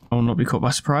 I will not be caught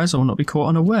by surprise. I will not be caught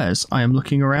unawares. I am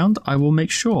looking around. I will make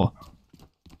sure.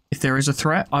 If there is a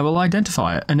threat, I will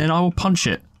identify it, and then I will punch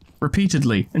it.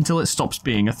 Repeatedly, until it stops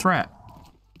being a threat.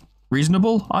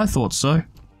 Reasonable? I thought so.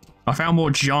 I found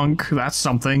more junk. That's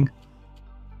something.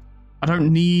 I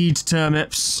don't need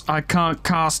turnips. I can't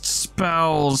cast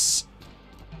spells.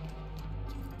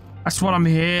 That's what I'm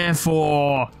here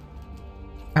for.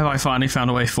 Have I finally found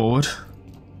a way forward?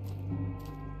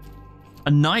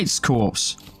 A knight's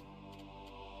corpse.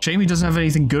 Shame he doesn't have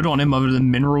anything good on him other than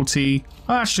mineral tea.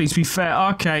 Actually, to be fair,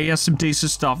 okay, he has some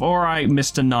decent stuff. Alright,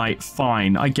 Mr. Knight,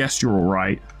 fine. I guess you're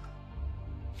alright.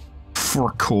 For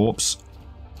a corpse.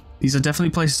 These are definitely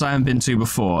places I haven't been to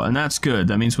before, and that's good.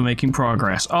 That means we're making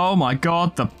progress. Oh my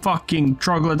god, the fucking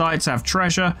troglodytes have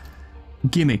treasure.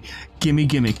 Gimme, gimme,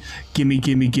 gimme, gimme,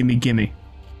 gimme, gimme, gimme.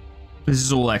 This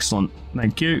is all excellent.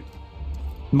 Thank you.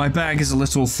 My bag is a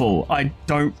little full. I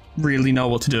don't really know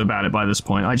what to do about it by this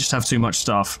point. I just have too much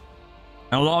stuff.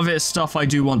 And a lot of it is stuff I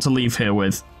do want to leave here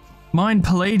with. Mine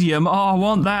palladium. Oh, I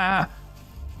want that.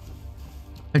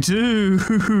 I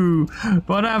do.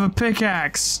 But I have a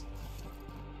pickaxe.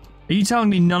 Are you telling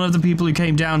me none of the people who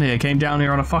came down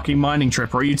here on a fucking mining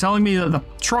trip? Or are you telling me that the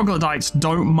troglodytes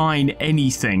don't mine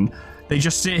anything? They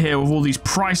just sit here with all these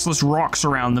priceless rocks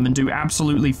around them and do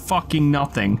absolutely fucking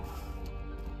nothing.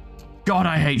 God,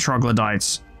 I hate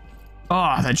troglodytes.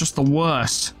 Ah, they're just the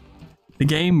worst. The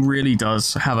game really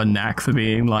does have a knack for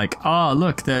being like, ah,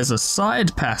 look, there's a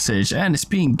side passage and it's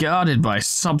being guarded by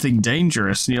something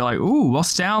dangerous. And you're like, ooh,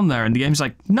 what's down there? And the game's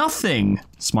like, nothing.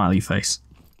 Smiley face.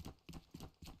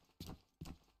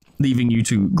 Leaving you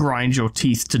to grind your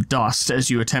teeth to dust as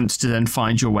you attempt to then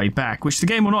find your way back, which the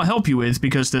game will not help you with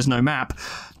because there's no map.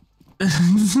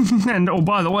 And, oh,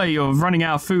 by the way, you're running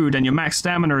out of food and your max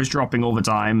stamina is dropping all the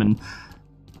time, and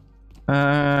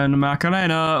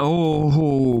Macarena,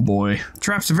 oh boy.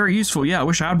 Traps are very useful, yeah, I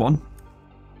wish I had one.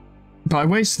 But I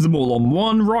wasted them all on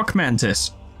one rock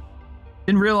mantis.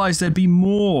 Didn't realize there'd be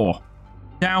more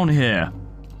down here.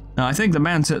 Now, I think the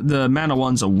mana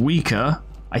ones are weaker,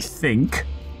 I think.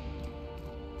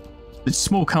 It's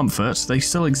small comfort, they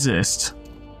still exist.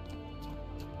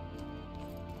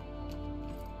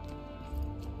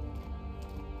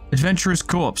 Adventurer's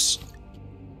Corpse.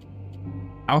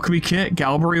 Alchemy Kit,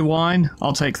 Galbury Wine,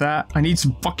 I'll take that. I need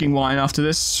some fucking wine after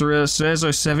this. Cierzo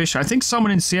Sevish, I think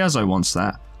someone in Cierzo wants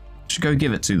that. Should go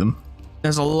give it to them.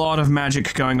 There's a lot of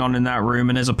magic going on in that room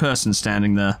and there's a person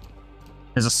standing there.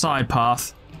 There's a side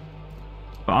path.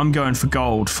 But I'm going for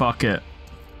gold, fuck it.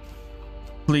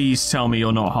 Please tell me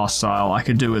you're not hostile. I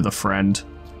could do with a friend.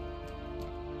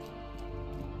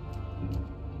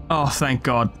 Oh, thank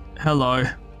God. Hello.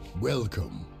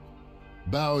 Welcome.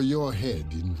 Bow your head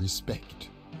in respect,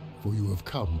 for you have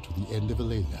come to the end of a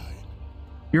ley line.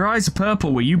 Your eyes are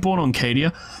purple. Were you born on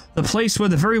Cadia? The place where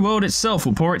the very world itself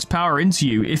will pour its power into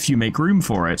you if you make room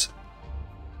for it.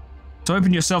 To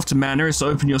open yourself to mana is to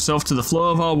open yourself to the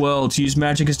flow of our world. To use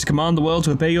magic is to command the world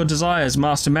to obey your desires.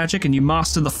 Master magic and you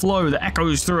master the flow that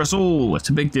echoes through us all. It's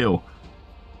a big deal.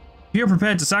 If you are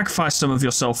prepared to sacrifice some of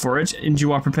yourself for it, and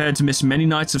you are prepared to miss many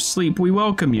nights of sleep, we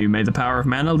welcome you. May the power of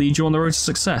mana lead you on the road to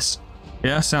success.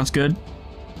 Yeah, sounds good.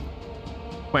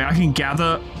 Wait, I can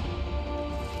gather...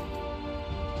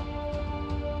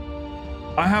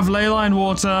 I have leyline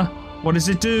water. What does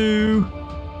it do?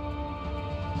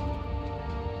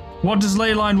 What does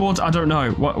leyline water... I don't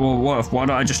know. Why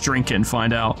don't I just drink it and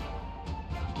find out?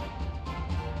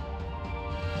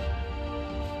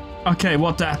 Okay,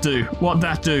 what'd that do? What'd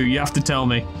that do? You have to tell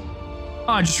me.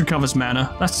 Oh, it just recovers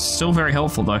mana. That's still very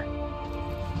helpful, though.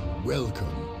 Welcome.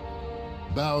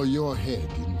 Bow your head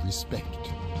in respect.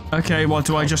 Okay, what,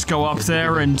 do I just go up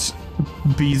there and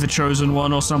be the chosen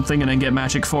one or something and then get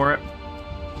magic for it?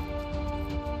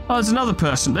 Oh, there's another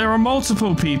person. There are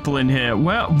multiple people in here.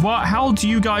 What? How do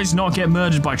you guys not get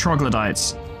murdered by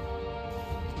troglodytes?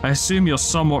 I assume you're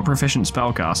somewhat proficient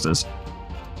spellcasters.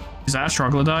 Is that a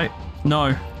troglodyte?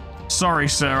 No. Sorry,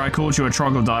 sir, I called you a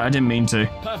troglodyte. I didn't mean to.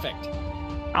 Perfect.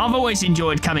 I've always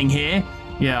enjoyed coming here.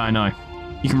 Yeah, I know.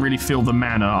 You can really feel the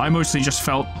mana. I mostly just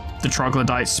felt the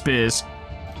troglodyte spears.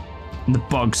 And the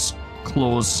bugs'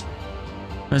 claws.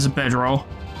 There's a bedroll.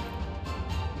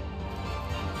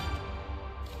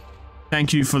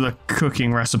 Thank you for the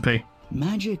cooking recipe.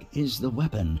 Magic is the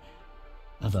weapon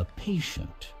of a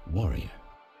patient warrior.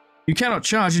 You cannot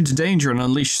charge into danger and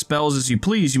unleash spells as you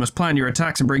please. You must plan your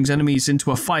attacks and bring enemies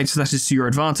into a fight that is to your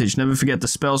advantage. Never forget the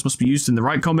spells must be used in the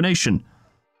right combination.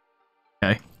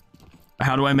 Okay.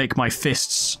 How do I make my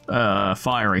fists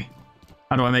fiery?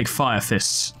 How do I make fire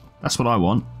fists? That's what I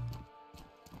want.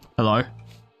 Hello?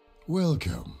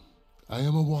 Welcome. I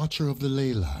am a watcher of the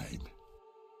ley line.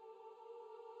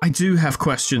 I do have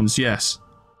questions, yes.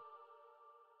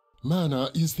 Mana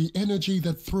is the energy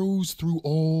that throws through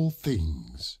all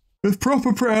things. With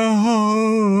proper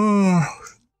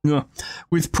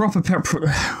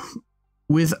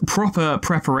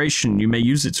preparation, you may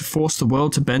use it to force the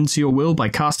world to bend to your will by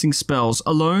casting spells.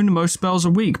 Alone, most spells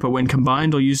are weak, but when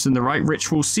combined or used in the right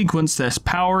ritual sequence, their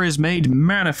power is made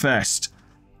manifest.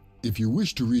 If you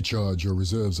wish to recharge your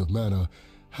reserves of mana,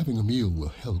 having a meal will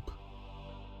help.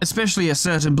 Especially a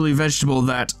certain blue vegetable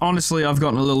that, honestly, I've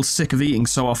gotten a little sick of eating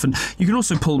so often. You can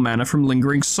also pull mana from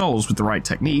lingering souls with the right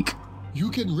technique. You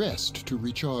can rest to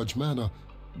recharge mana,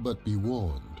 but be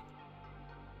warned.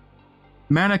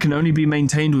 Mana can only be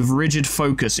maintained with rigid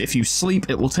focus. If you sleep,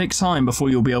 it will take time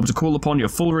before you'll be able to call upon your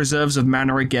full reserves of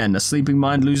mana again. A sleeping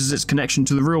mind loses its connection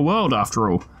to the real world, after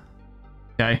all.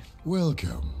 Okay.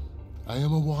 Welcome. I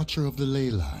am a watcher of the ley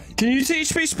line. Can you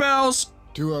teach me spells?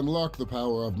 To unlock the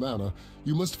power of mana,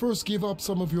 you must first give up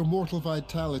some of your mortal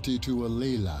vitality to a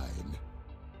ley line.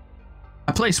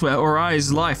 A place where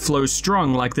Orai's life flows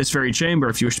strong, like this very chamber.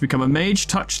 If you wish to become a mage,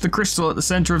 touch the crystal at the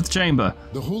center of the chamber.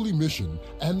 The Holy Mission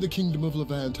and the Kingdom of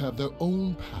Levant have their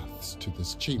own paths to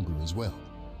this chamber as well.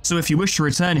 So if you wish to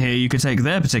return here, you could take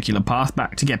their particular path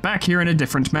back to get back here in a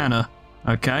different manner.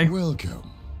 Okay.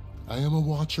 Welcome. I am a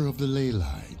watcher of the ley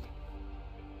line.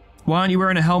 Why aren't you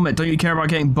wearing a helmet? Don't you care about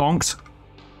getting bonked?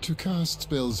 To cast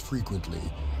spells frequently,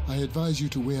 I advise you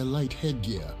to wear light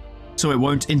headgear. So it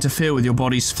won't interfere with your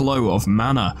body's flow of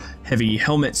mana. Heavy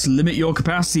helmets limit your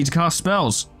capacity to cast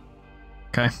spells.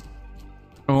 Okay.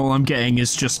 All I'm getting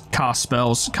is just cast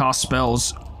spells, cast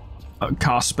spells,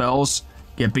 cast spells,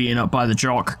 get beaten up by the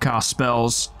jock, cast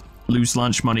spells, lose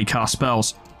lunch money, cast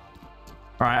spells.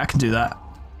 Alright, I can do that.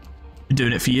 Been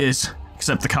doing it for years,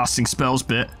 except the casting spells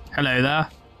bit. Hello there.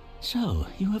 So,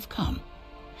 you have come.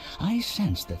 I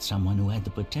sensed that someone who had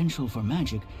the potential for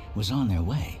magic was on their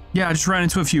way. Yeah, I just ran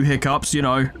into a few hiccups, you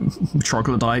know,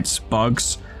 troglodytes,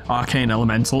 bugs, arcane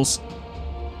elementals.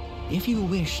 If you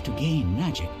wish to gain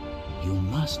magic, you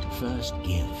must first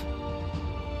give.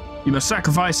 You must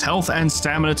sacrifice health and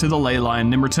stamina to the ley line,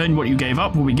 and in return what you gave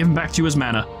up will be given back to you as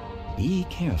mana. Be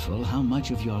careful how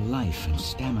much of your life and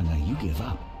stamina you give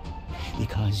up,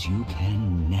 because you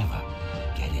can never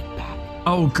get it back.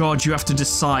 Oh god, you have to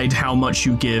decide how much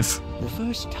you give. The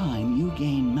first time you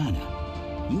gain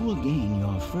mana, you will gain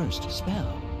your first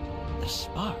spell, the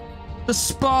spark. The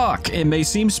spark! It may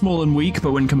seem small and weak,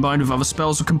 but when combined with other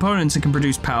spells or components, it can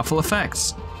produce powerful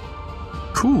effects.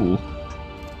 Cool.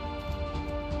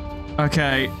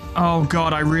 Okay. Oh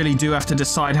god, I really do have to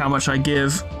decide how much I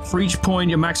give. For each point,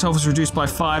 your max health is reduced by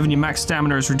 5 and your max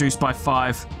stamina is reduced by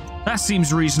 5. That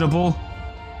seems reasonable.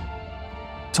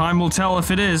 Time will tell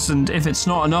if it is, and if it's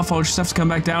not enough, I'll just have to come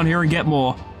back down here and get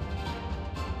more.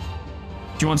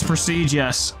 Do you want to proceed?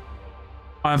 Yes.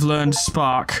 I've learned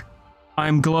Spark. I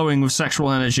am glowing with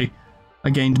sexual energy.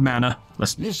 I gained mana.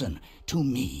 Listen to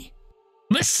me.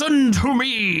 Listen to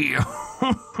me!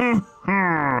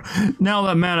 Now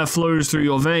that mana flows through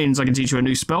your veins, I can teach you a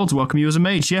new spell to welcome you as a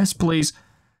mage. Yes, please.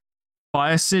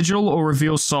 Fire Sigil or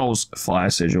Reveal Souls? Fire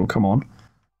Sigil, come on.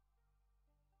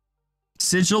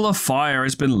 Sigil of Fire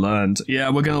has been learned. Yeah,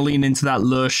 we're gonna lean into that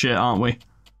lure shit, aren't we?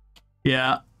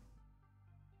 Yeah.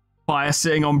 Fire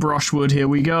sitting on brushwood, here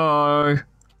we go.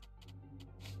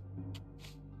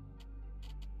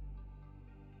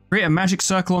 Create a magic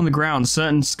circle on the ground.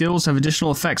 Certain skills have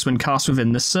additional effects when cast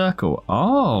within this circle.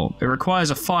 Oh, it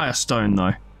requires a firestone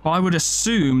though. I would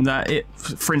assume that it,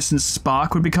 for instance,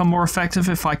 Spark would become more effective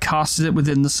if I casted it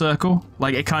within the circle.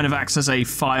 Like it kind of acts as a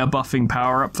fire buffing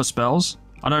power up for spells.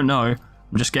 I don't know.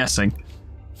 I'm just guessing.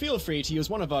 Feel free to use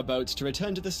one of our boats to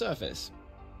return to the surface.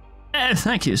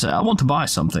 Thank you, sir. I want to buy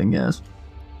something, yes.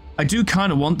 I do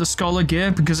kind of want the scholar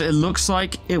gear because it looks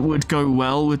like it would go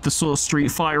well with the sort of street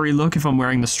fiery look if I'm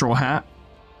wearing the straw hat.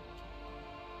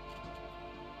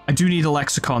 I do need a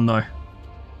lexicon though.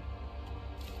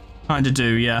 Kinda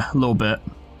do, yeah, a little bit.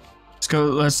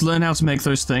 Let's learn how to make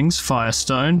those things.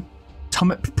 Firestone.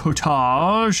 Tummet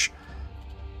potage.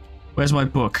 Where's my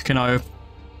book? Can I...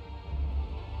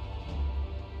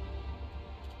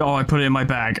 Oh, I put it in my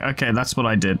bag. Okay, that's what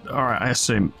I did. Alright, I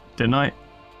assume. Didn't I?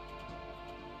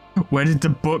 Where did the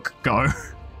book go?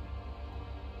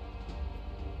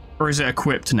 Or is it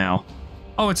equipped now?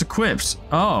 Oh, it's equipped.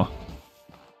 Oh.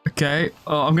 Okay.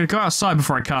 I'm gonna go outside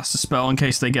before I cast a spell in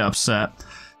case they get upset.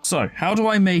 So, how do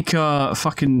I make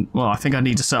fucking... Well, I think I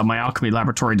need to set up my alchemy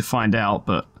laboratory to find out,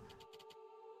 but...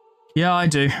 Yeah, I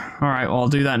do. Alright, well, I'll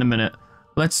do that in a minute.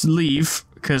 Let's leave,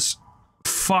 because...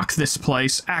 Fuck this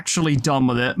place. Actually done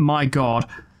with it. My god.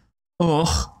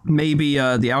 Ugh. Maybe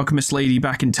the alchemist lady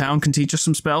back in town can teach us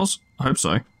some spells? I hope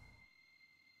so.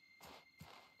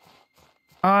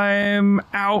 I'm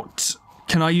out.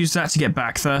 Can I use that to get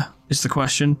back there? Is the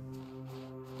question.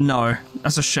 No.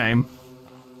 That's a shame.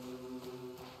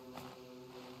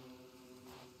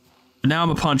 But now I'm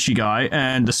a punchy guy,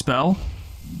 and a spell.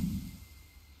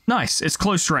 Nice. It's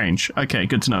close range. Okay,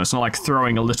 good to know. It's not like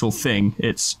throwing a little thing.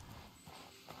 It's...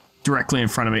 directly in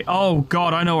front of me. Oh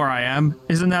god, I know where I am.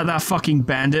 Isn't that fucking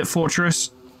bandit fortress?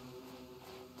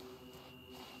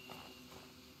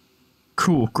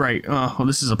 Cool, great. Oh, well,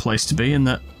 this is a place to be, isn't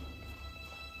it?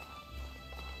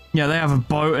 Yeah, they have a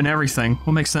boat and everything.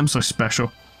 What makes them so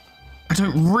special? I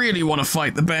don't really want to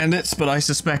fight the bandits, but I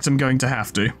suspect I'm going to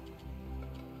have to.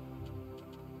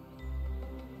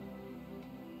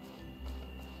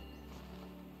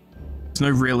 There's no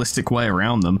realistic way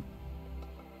around them.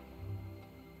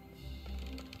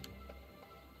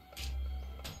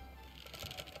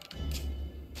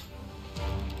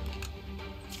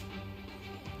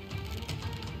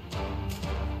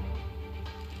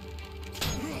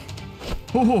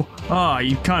 Oh,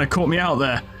 you kind of caught me out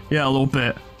there. Yeah, a little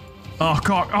bit. Oh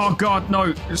god,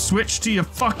 no. Switch to your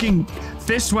fucking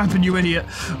fist weapon, you idiot.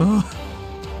 Ugh.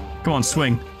 Come on,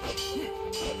 swing.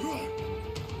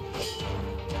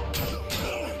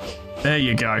 There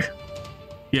you go.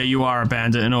 Yeah, you are a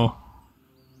bandit and all.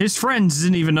 His friends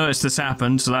didn't even notice this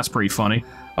happened, so that's pretty funny.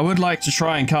 I would like to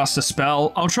try and cast a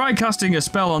spell. I'll try casting a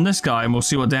spell on this guy and we'll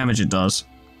see what damage it does.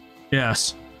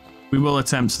 Yes, we will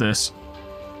attempt this.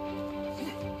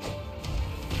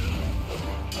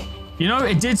 You know,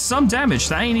 it did some damage.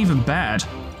 That ain't even bad.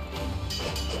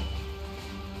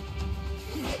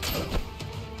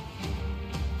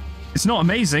 It's not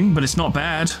amazing, but it's not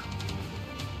bad.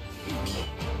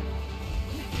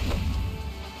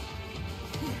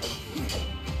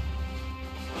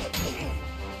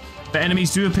 The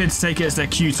enemies do appear to take it as their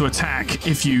cue to attack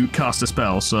if you cast a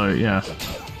spell, so yeah.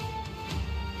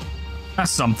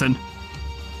 That's something.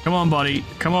 Come on, buddy.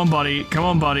 Come on, buddy. Come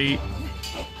on, buddy.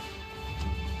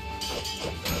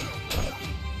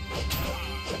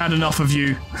 Had enough of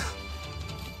you.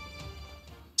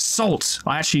 Salt.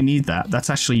 I actually need that.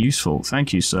 That's actually useful.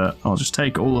 Thank you, sir. I'll just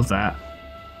take all of that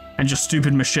and just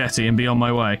stupid machete and be on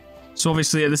my way. So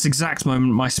obviously at this exact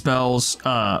moment my spells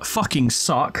fucking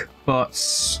suck,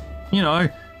 but you know,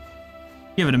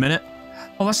 give it a minute.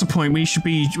 Oh, that's the point. We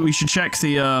should check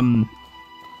the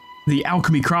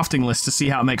alchemy crafting list to see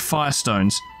how to make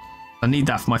firestones. I need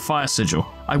that for my fire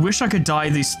sigil. I wish I could dye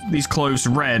these clothes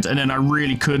red, and then I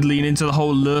really could lean into the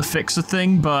whole lure fixer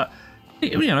thing, but,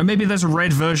 you know, maybe there's a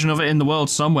red version of it in the world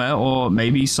somewhere, or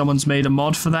maybe someone's made a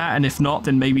mod for that, and if not,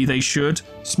 then maybe they should.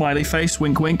 Smiley face,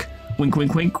 wink wink, wink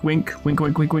wink wink wink, wink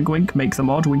wink wink wink wink, make the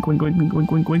mod, wink wink wink wink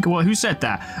wink wink wink. Well, who said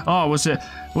that? Oh, was it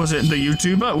the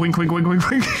YouTuber? Wink wink wink wink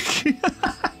wink.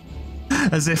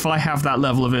 As if I have that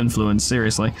level of influence,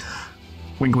 seriously.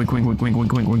 Wink, wink, wink, wink, wink,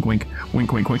 wink, wink, wink, wink,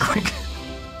 wink, wink, wink, wink.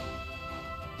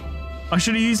 I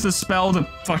should have used the spell to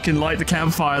fucking light the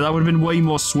campfire. That would have been way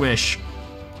more swish.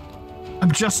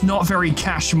 I'm just not very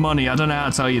cash money. I don't know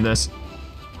how to tell you this.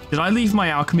 Did I leave my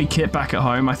alchemy kit back at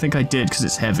home? I think I did because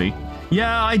it's heavy.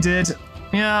 Yeah, I did.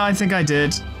 Yeah, I think I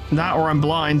did. That or I'm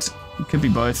blind. It could be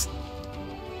both.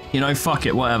 You know, fuck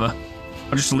it, whatever.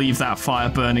 I'll just leave that fire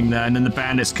burning there and then the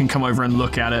bandits can come over and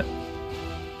look at it.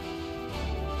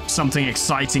 Something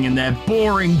exciting in their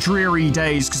boring, dreary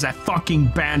days because they're fucking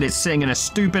bandits sitting in a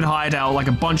stupid hideout like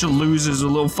a bunch of losers, a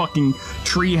little fucking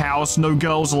treehouse, no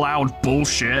girls allowed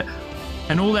bullshit.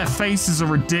 And all their faces are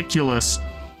ridiculous.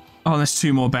 Oh, there's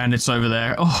 2 more bandits over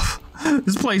there. Oh,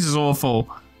 this place is awful.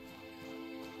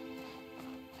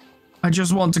 I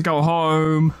just want to go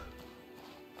home.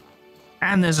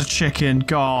 And there's a chicken.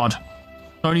 God.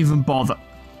 Don't even bother.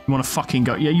 You want to fucking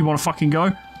go? Yeah, you want to fucking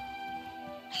go?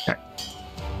 Okay.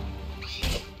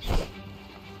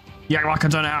 Yeah, like I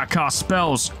don't know how to cast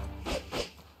spells.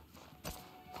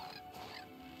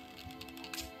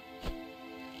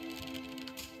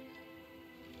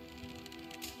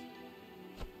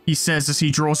 he says as he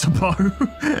draws a bow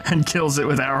and kills it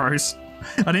with arrows.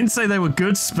 I didn't say they were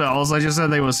good spells, I just said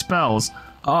they were spells.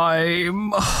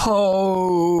 I'm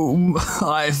home.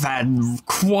 I've had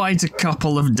quite a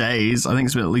couple of days. I think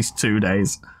it's been at least 2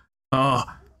 days. Oh.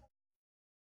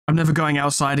 I'm never going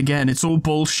outside again. It's all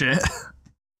bullshit.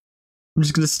 I'm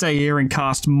just gonna stay here and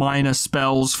cast minor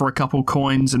spells for a couple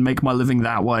coins and make my living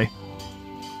that way.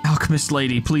 Alchemist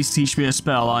lady, please teach me a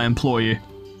spell, I implore you.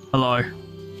 Hello.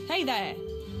 Hey there.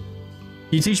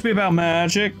 Can you teach me about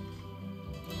magic?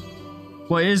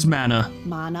 What is mana?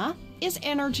 Mana is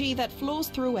energy that flows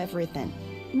through everything.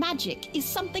 Magic is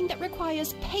something that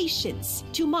requires patience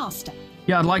to master.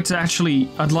 Yeah,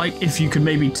 I'd like if you could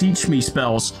maybe teach me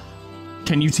spells.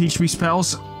 Can you teach me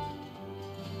spells?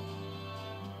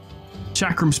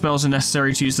 Chakram spells are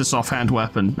necessary to use this offhand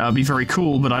weapon. That would be very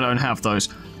cool, but I don't have those.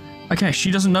 Okay,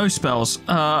 she doesn't know spells,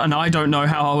 and I don't know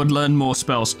how I would learn more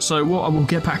spells, so we'll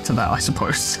get back to that, I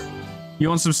suppose. You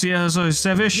want some Ciezo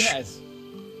Sevish? Yes.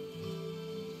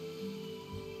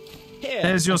 Here,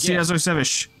 There's your Ciezo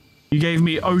Sevish. You gave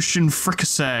me Ocean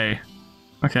Fricassee.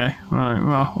 Okay, alright,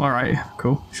 well, alright,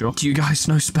 cool, sure. Do you guys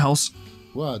know spells?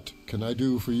 What can I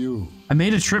do for you? I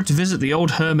made a trip to visit the old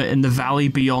hermit in the valley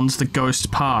beyond the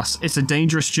Ghost Pass. It's a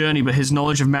dangerous journey, but his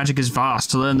knowledge of magic is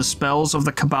vast. To learn the spells of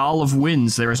the Cabal of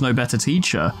Winds, there is no better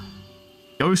teacher.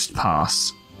 Ghost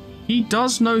Pass. He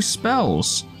does know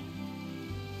spells.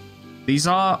 These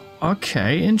are...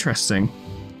 okay, interesting.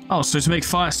 Oh, so to make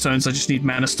firestones, I just need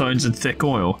mana stones and thick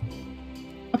oil.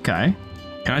 Okay.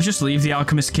 Can I just leave the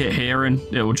alchemist kit here and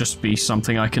it will just be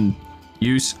something I can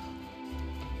use?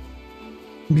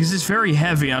 Because it's very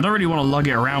heavy, I don't really want to lug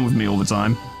it around with me all the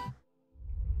time.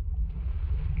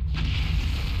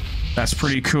 That's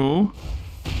pretty cool.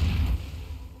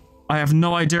 I have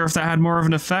no idea if that had more of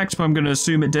an effect, but I'm going to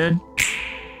assume it did.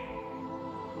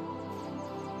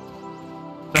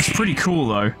 That's pretty cool,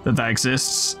 though, that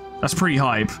exists. That's pretty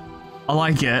hype. I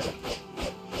like it.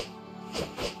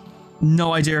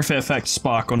 No idea if it affects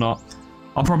Spark or not.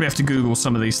 I'll probably have to Google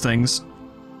some of these things.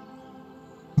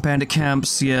 Bandit Camp,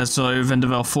 Ciezo,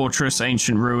 Vendavel Fortress,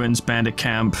 Ancient Ruins, Bandit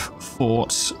Camp,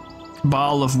 Fort,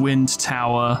 Cabal of Wind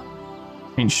Tower,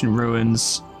 Ancient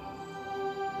Ruins,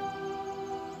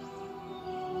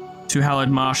 to Hallowed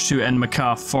Marsh, to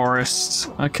Enmakar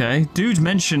Forest. Okay, dude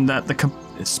mentioned that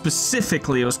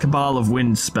specifically it was Cabal of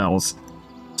Wind spells.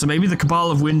 So maybe the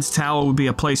Cabal of Wind Tower would be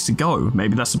a place to go.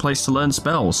 Maybe that's a place to learn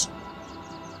spells.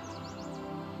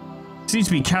 Seems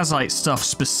to be Kazite stuff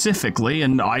specifically,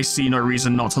 and I see no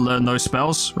reason not to learn those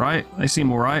spells, right? They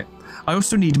seem alright. I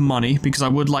also need money, because I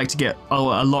would like to get a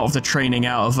lot of the training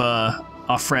out of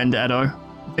our friend Edo.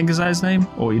 I think is that his name?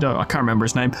 Or Edo? I can't remember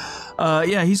his name.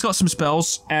 Yeah, he's got some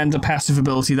spells, and a passive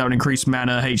ability that would increase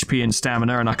mana, HP, and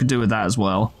stamina, and I could do with that as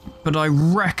well. But I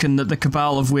reckon that the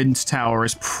Cabal of Wind Tower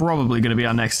is probably going to be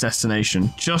our next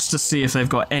destination, just to see if they've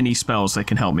got any spells they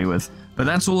can help me with. But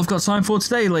that's all I've got time for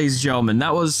today, ladies and gentlemen.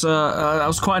 That was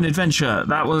quite an adventure.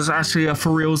 That was actually a for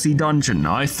realsy dungeon.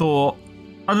 I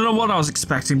don't know what I was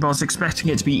expecting, but I was expecting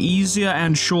it to be easier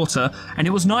and shorter, and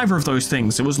it was neither of those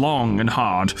things. It was long and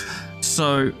hard.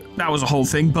 So that was a whole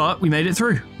thing, but we made it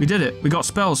through. We did it. We got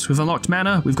spells. We've unlocked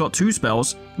mana. We've got 2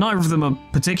 spells. Neither of them are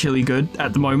particularly good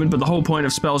at the moment, but the whole point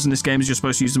of spells in this game is you're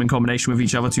supposed to use them in combination with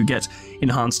each other to get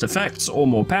enhanced effects or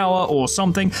more power or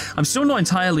something. I'm still not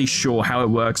entirely sure how it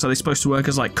works. Are they supposed to work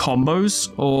as like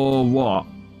combos or what?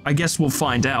 I guess we'll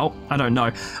find out. I don't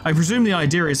know. I presume the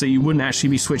idea is that you wouldn't actually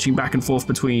be switching back and forth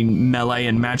between melee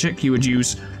and magic. You would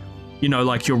use, you know,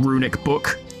 like your runic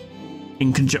book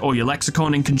or your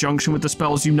lexicon in conjunction with the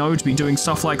spells you know to be doing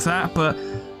stuff like that, but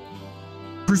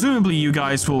presumably you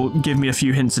guys will give me a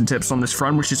few hints and tips on this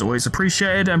front, which is always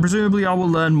appreciated, and presumably I will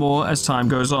learn more as time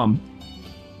goes on.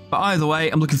 But either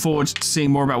way, I'm looking forward to seeing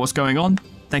more about what's going on.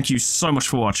 Thank you so much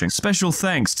for watching. Special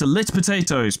thanks to Lit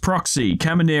Potatoes, Proxy,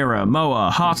 Caminera,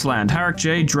 Moa, Heartland, Harak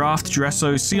J, Draft,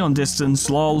 Dresso, Sion Distance,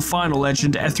 LOL, Final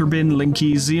Legend, Etherbin,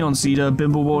 Linky, Xeon Cedar,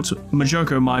 Bimblewort,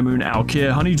 Majoko Maimoon,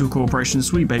 Alkir, Honeydew Corporation,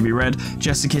 Sweet Baby Red,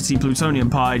 Jessicitty, Plutonium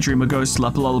Pie, Dreamer Ghost,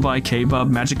 Lullaby, K-Bub,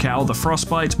 Magic Owl, The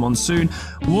Frostbite, Monsoon,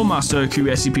 Warmaster Oku,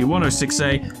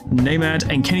 SCP-106A,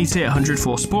 Namad, and Kenny T800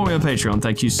 for supporting me on Patreon.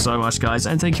 Thank you so much, guys,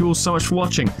 and thank you all so much for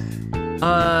watching.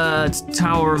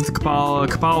 Tower of the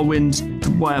Cabal Wind,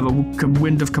 whatever,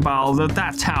 Wind of Cabal,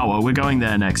 that tower, we're going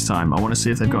there next time. I want to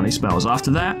see if they've got any spells. After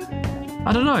that,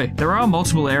 I don't know. There are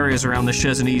multiple areas around the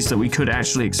Chesonese that we could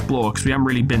actually explore, because we haven't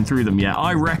really been through them yet.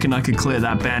 I reckon I could clear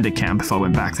that bandit camp if I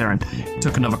went back there and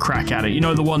took another crack at it. You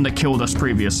know, the one that killed us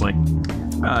previously.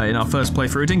 in our first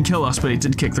playthrough. It didn't kill us, but it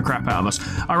did kick the crap out of us.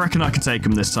 I reckon I can take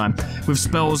him this time. With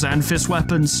spells and fist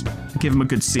weapons, give him a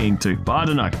good seeing too. But I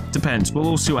don't know. Depends. We'll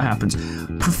all see what happens.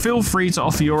 Feel free to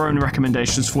offer your own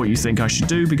recommendations for what you think I should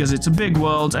do, because it's a big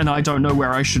world and I don't know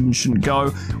where I should and shouldn't go,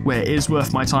 where is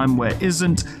worth my time, where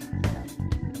isn't.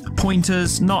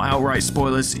 Pointers, not outright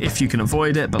spoilers if you can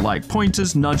avoid it, but like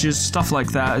pointers, nudges, stuff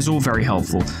like that is all very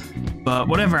helpful. But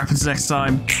whatever happens next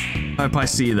time, hope I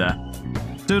see you there.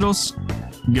 Doodles,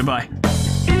 goodbye.